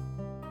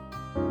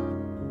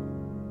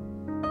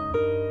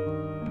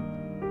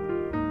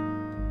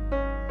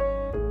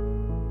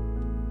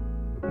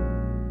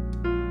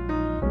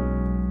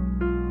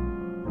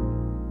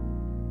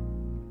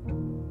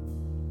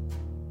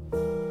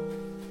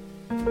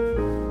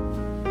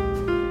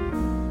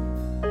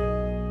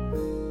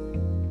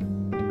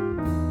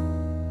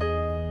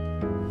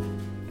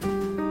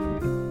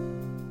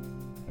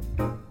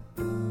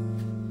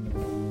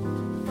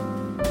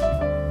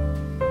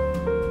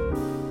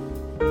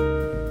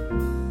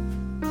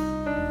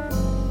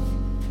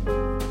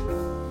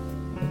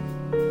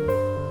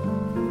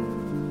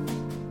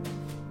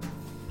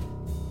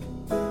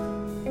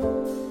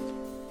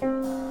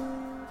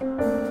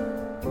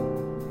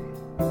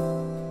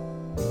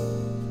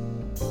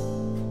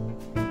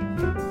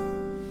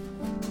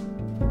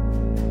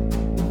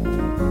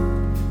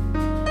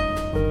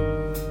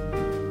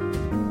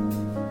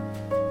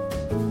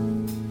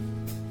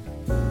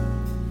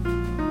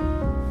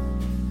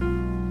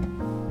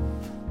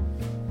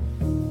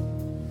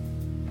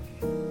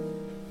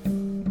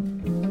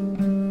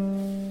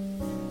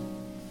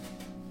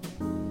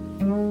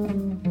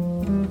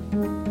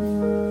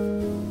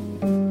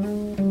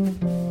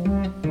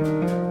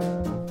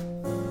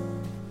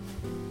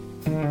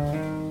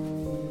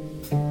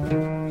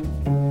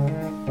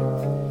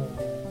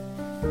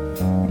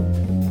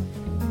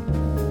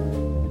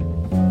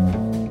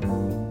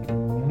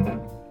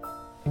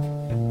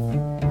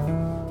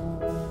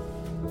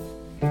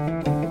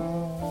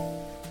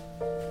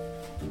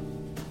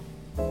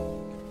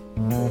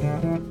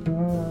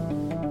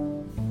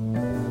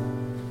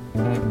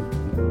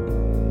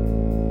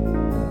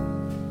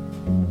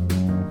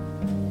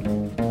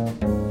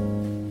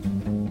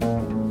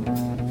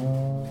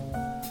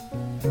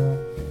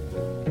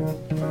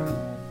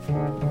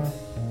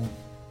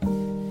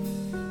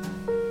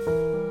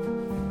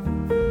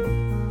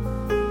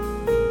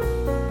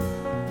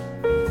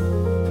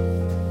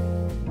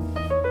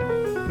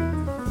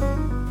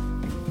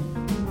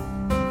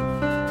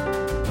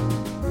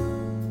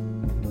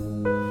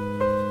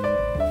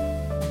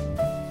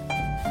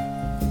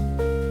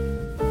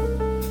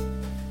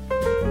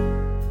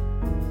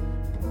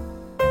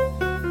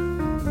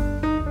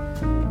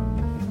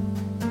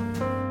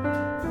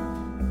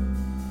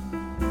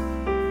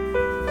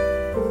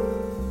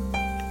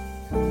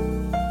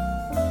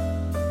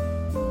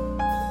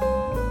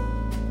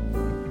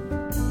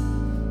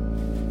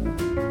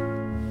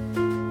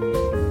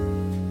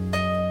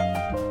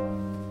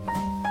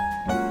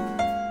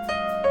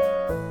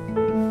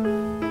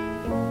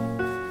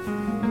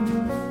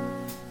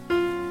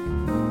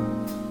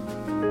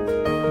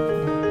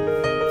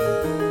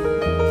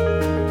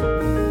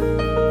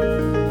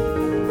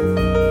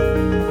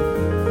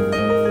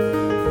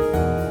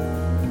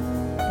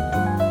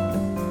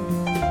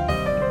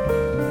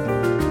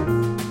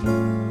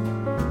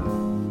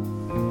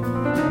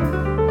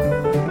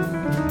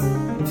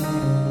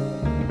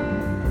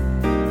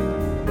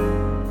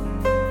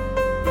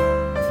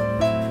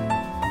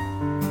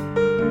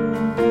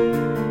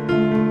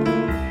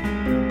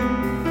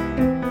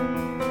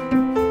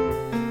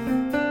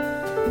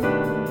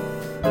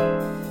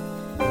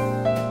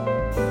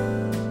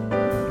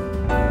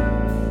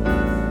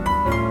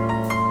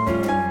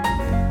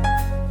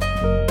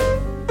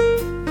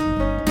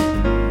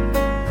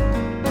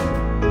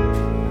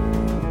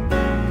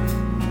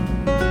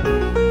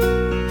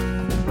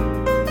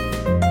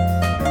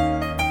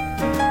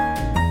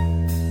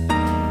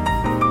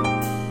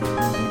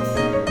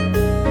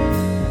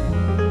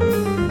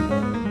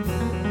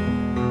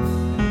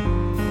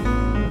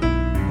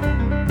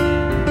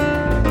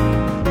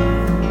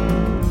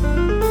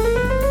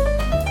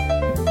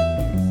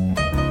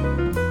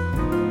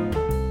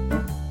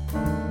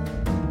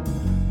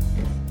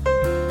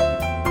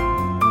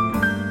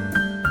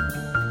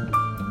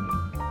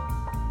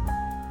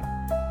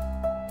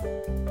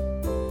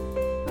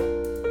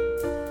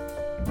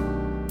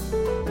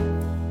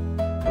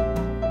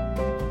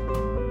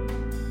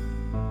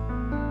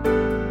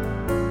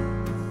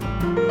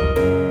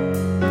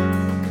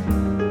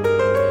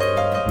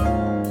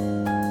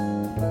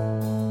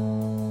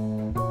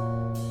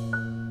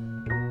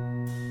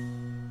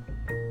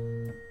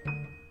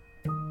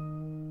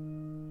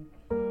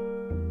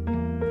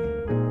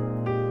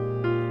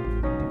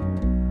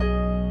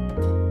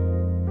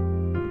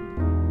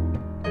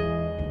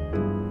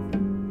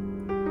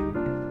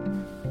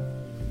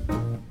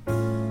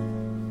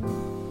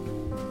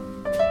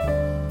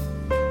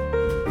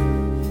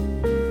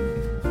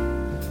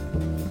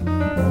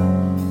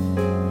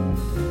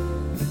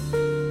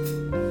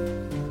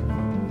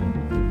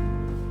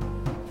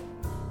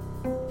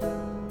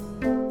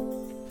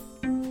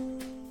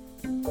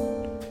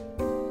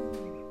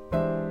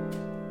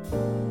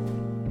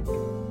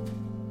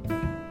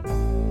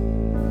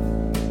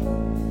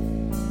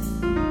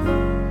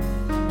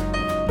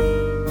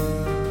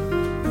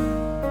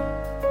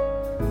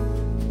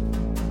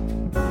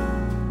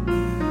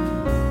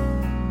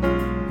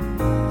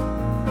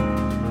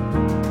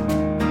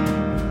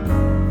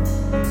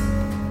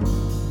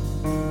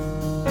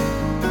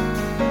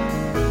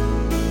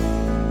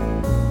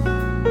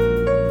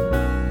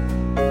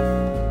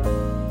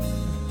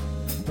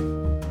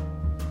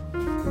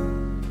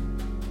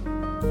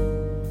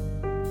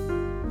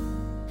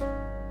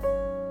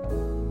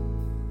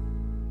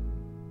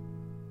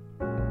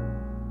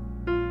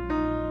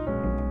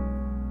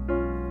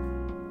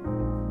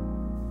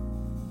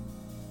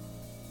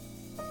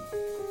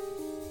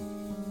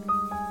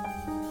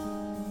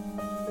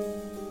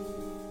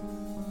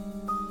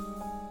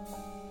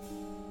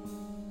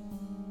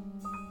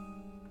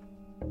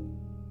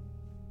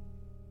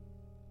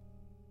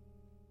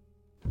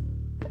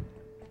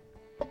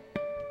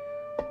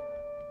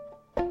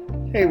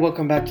 Hey,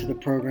 welcome back to the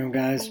program,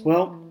 guys.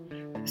 Well,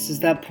 this is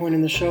that point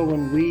in the show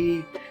when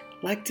we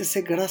like to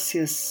say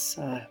gracias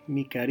a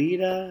mi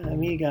querida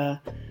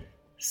amiga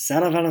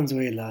Sara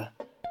Valenzuela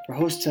for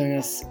hosting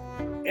us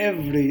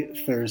every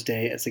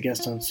Thursday as a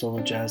guest on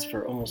Solo Jazz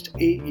for almost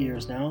 8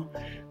 years now.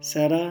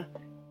 Sara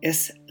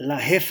es la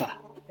jefa,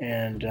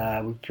 and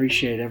we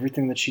appreciate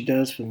everything that she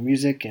does for the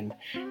music in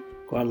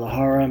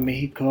Guadalajara,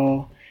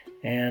 Mexico,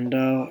 and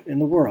in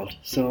the world.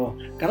 So,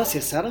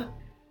 gracias, Sara.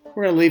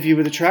 We're going to leave you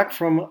with a track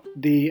from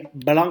the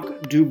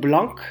Blanc du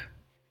Blanc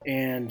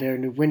and their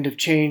new Wind of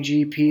Change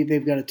EP.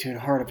 They've got a tune,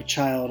 Heart of a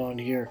Child, on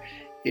here.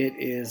 It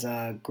is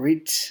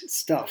great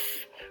stuff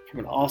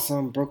from an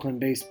awesome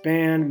Brooklyn-based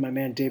band. My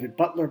man David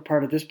Butler,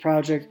 part of this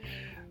project.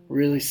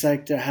 Really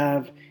psyched to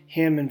have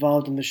him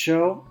involved in the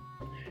show.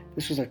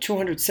 This was our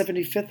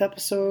 275th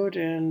episode,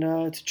 and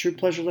it's a true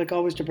pleasure, like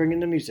always, to bring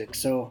in the music.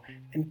 So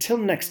until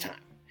next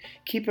time,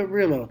 keep it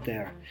real out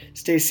there.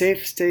 Stay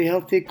safe, stay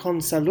healthy,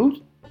 con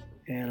salud.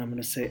 And I'm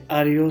going to say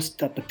adios,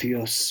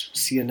 tapatios.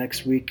 See you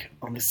next week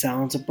on the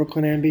Sounds of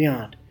Brooklyn and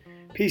Beyond.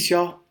 Peace,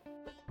 y'all.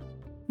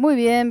 Muy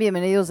bien,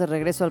 bienvenidos de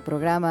regreso al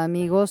programa,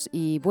 amigos.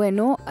 Y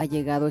bueno, ha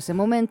llegado ese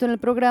momento en el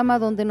programa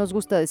donde nos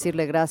gusta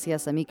decirle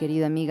gracias a mi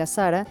querida amiga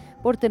Sara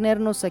por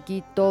tenernos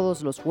aquí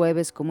todos los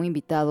jueves como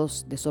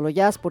invitados de Solo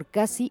Jazz por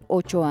casi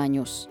 8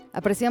 años.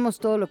 Apreciamos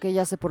todo lo que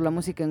ella hace por la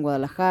música en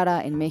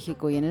Guadalajara, en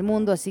México y en el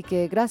mundo, así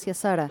que gracias,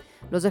 Sara.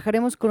 Los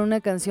dejaremos con una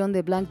canción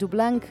de Blanc du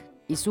Blanc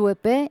y su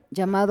EP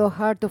llamado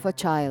Heart of a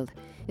Child.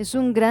 Es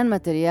un gran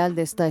material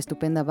de esta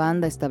estupenda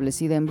banda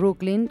establecida en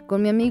Brooklyn,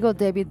 con mi amigo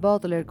David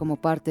Butler como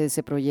parte de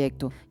ese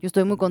proyecto. Yo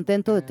estoy muy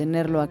contento de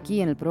tenerlo aquí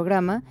en el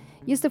programa,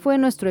 y este fue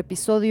nuestro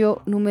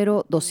episodio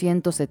número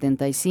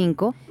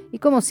 275, y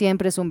como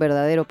siempre es un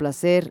verdadero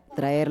placer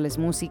traerles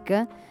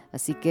música,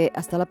 así que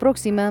hasta la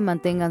próxima,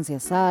 manténganse a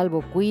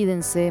salvo,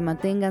 cuídense,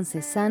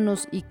 manténganse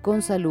sanos y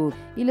con salud,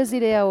 y les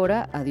diré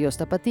ahora adiós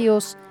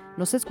tapatíos.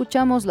 Nos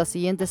escuchamos la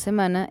siguiente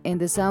semana en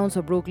The Sounds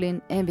of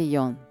Brooklyn and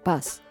Beyond.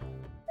 Paz.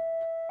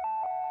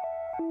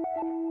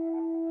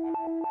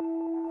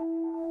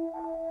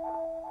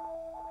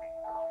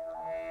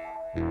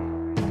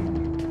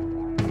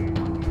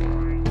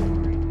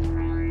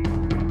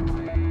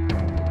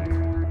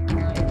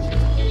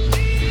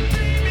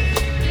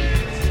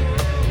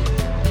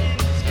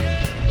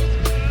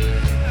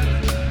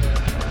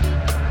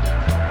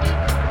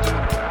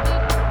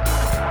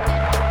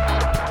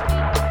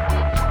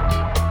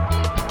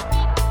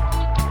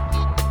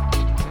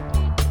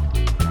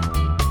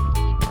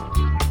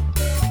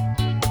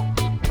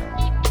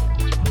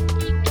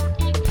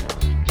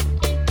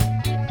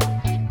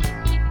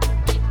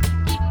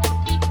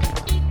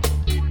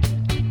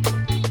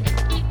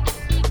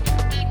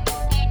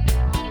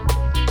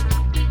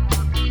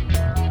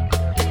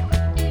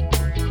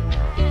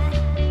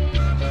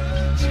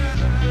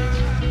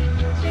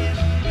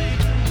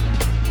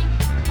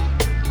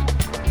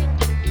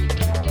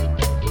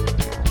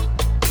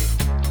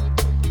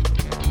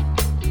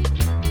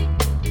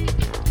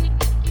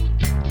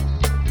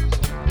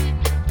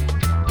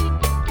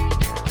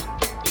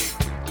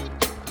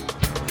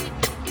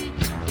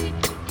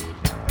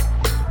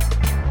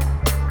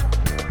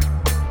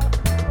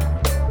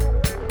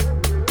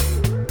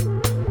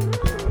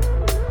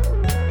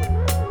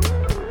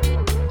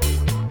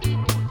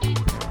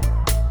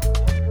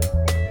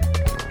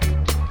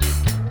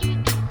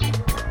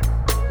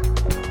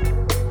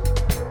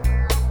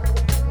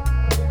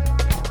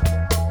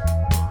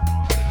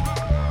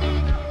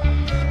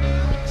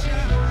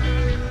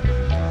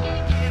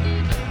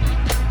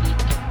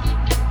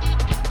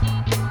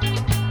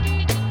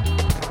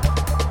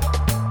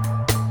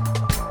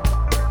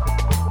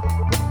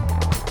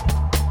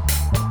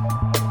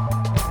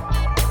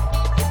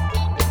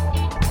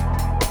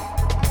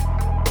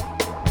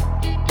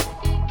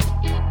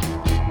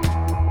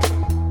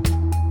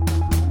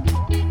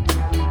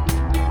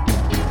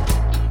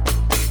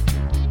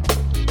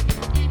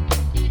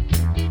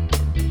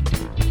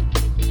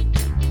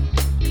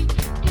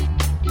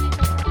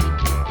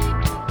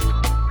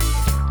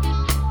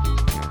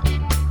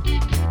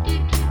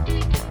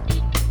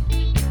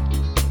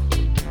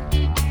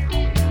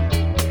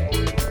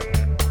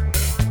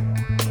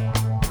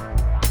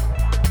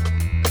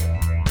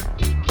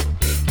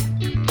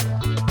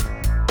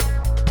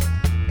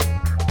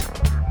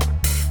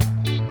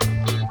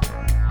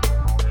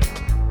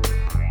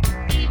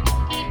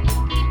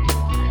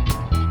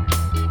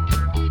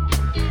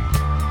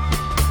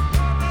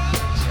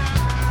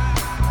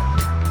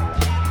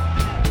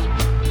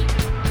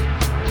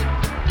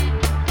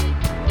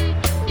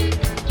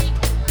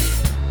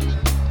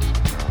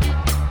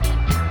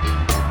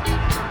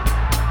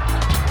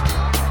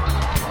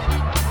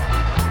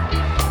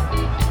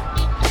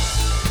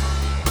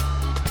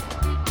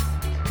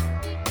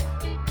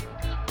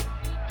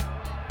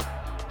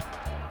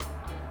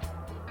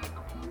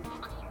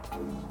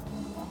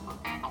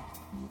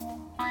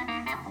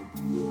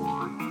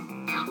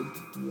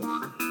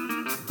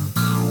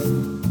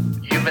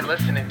 You've been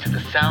listening to the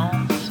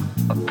Sounds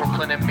of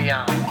Brooklyn and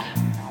Beyond.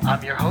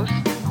 I'm your host,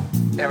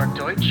 Erik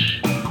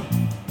Deutsch.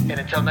 And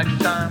until next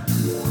time,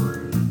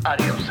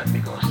 adios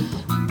amigos.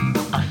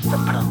 Hasta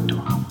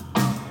pronto.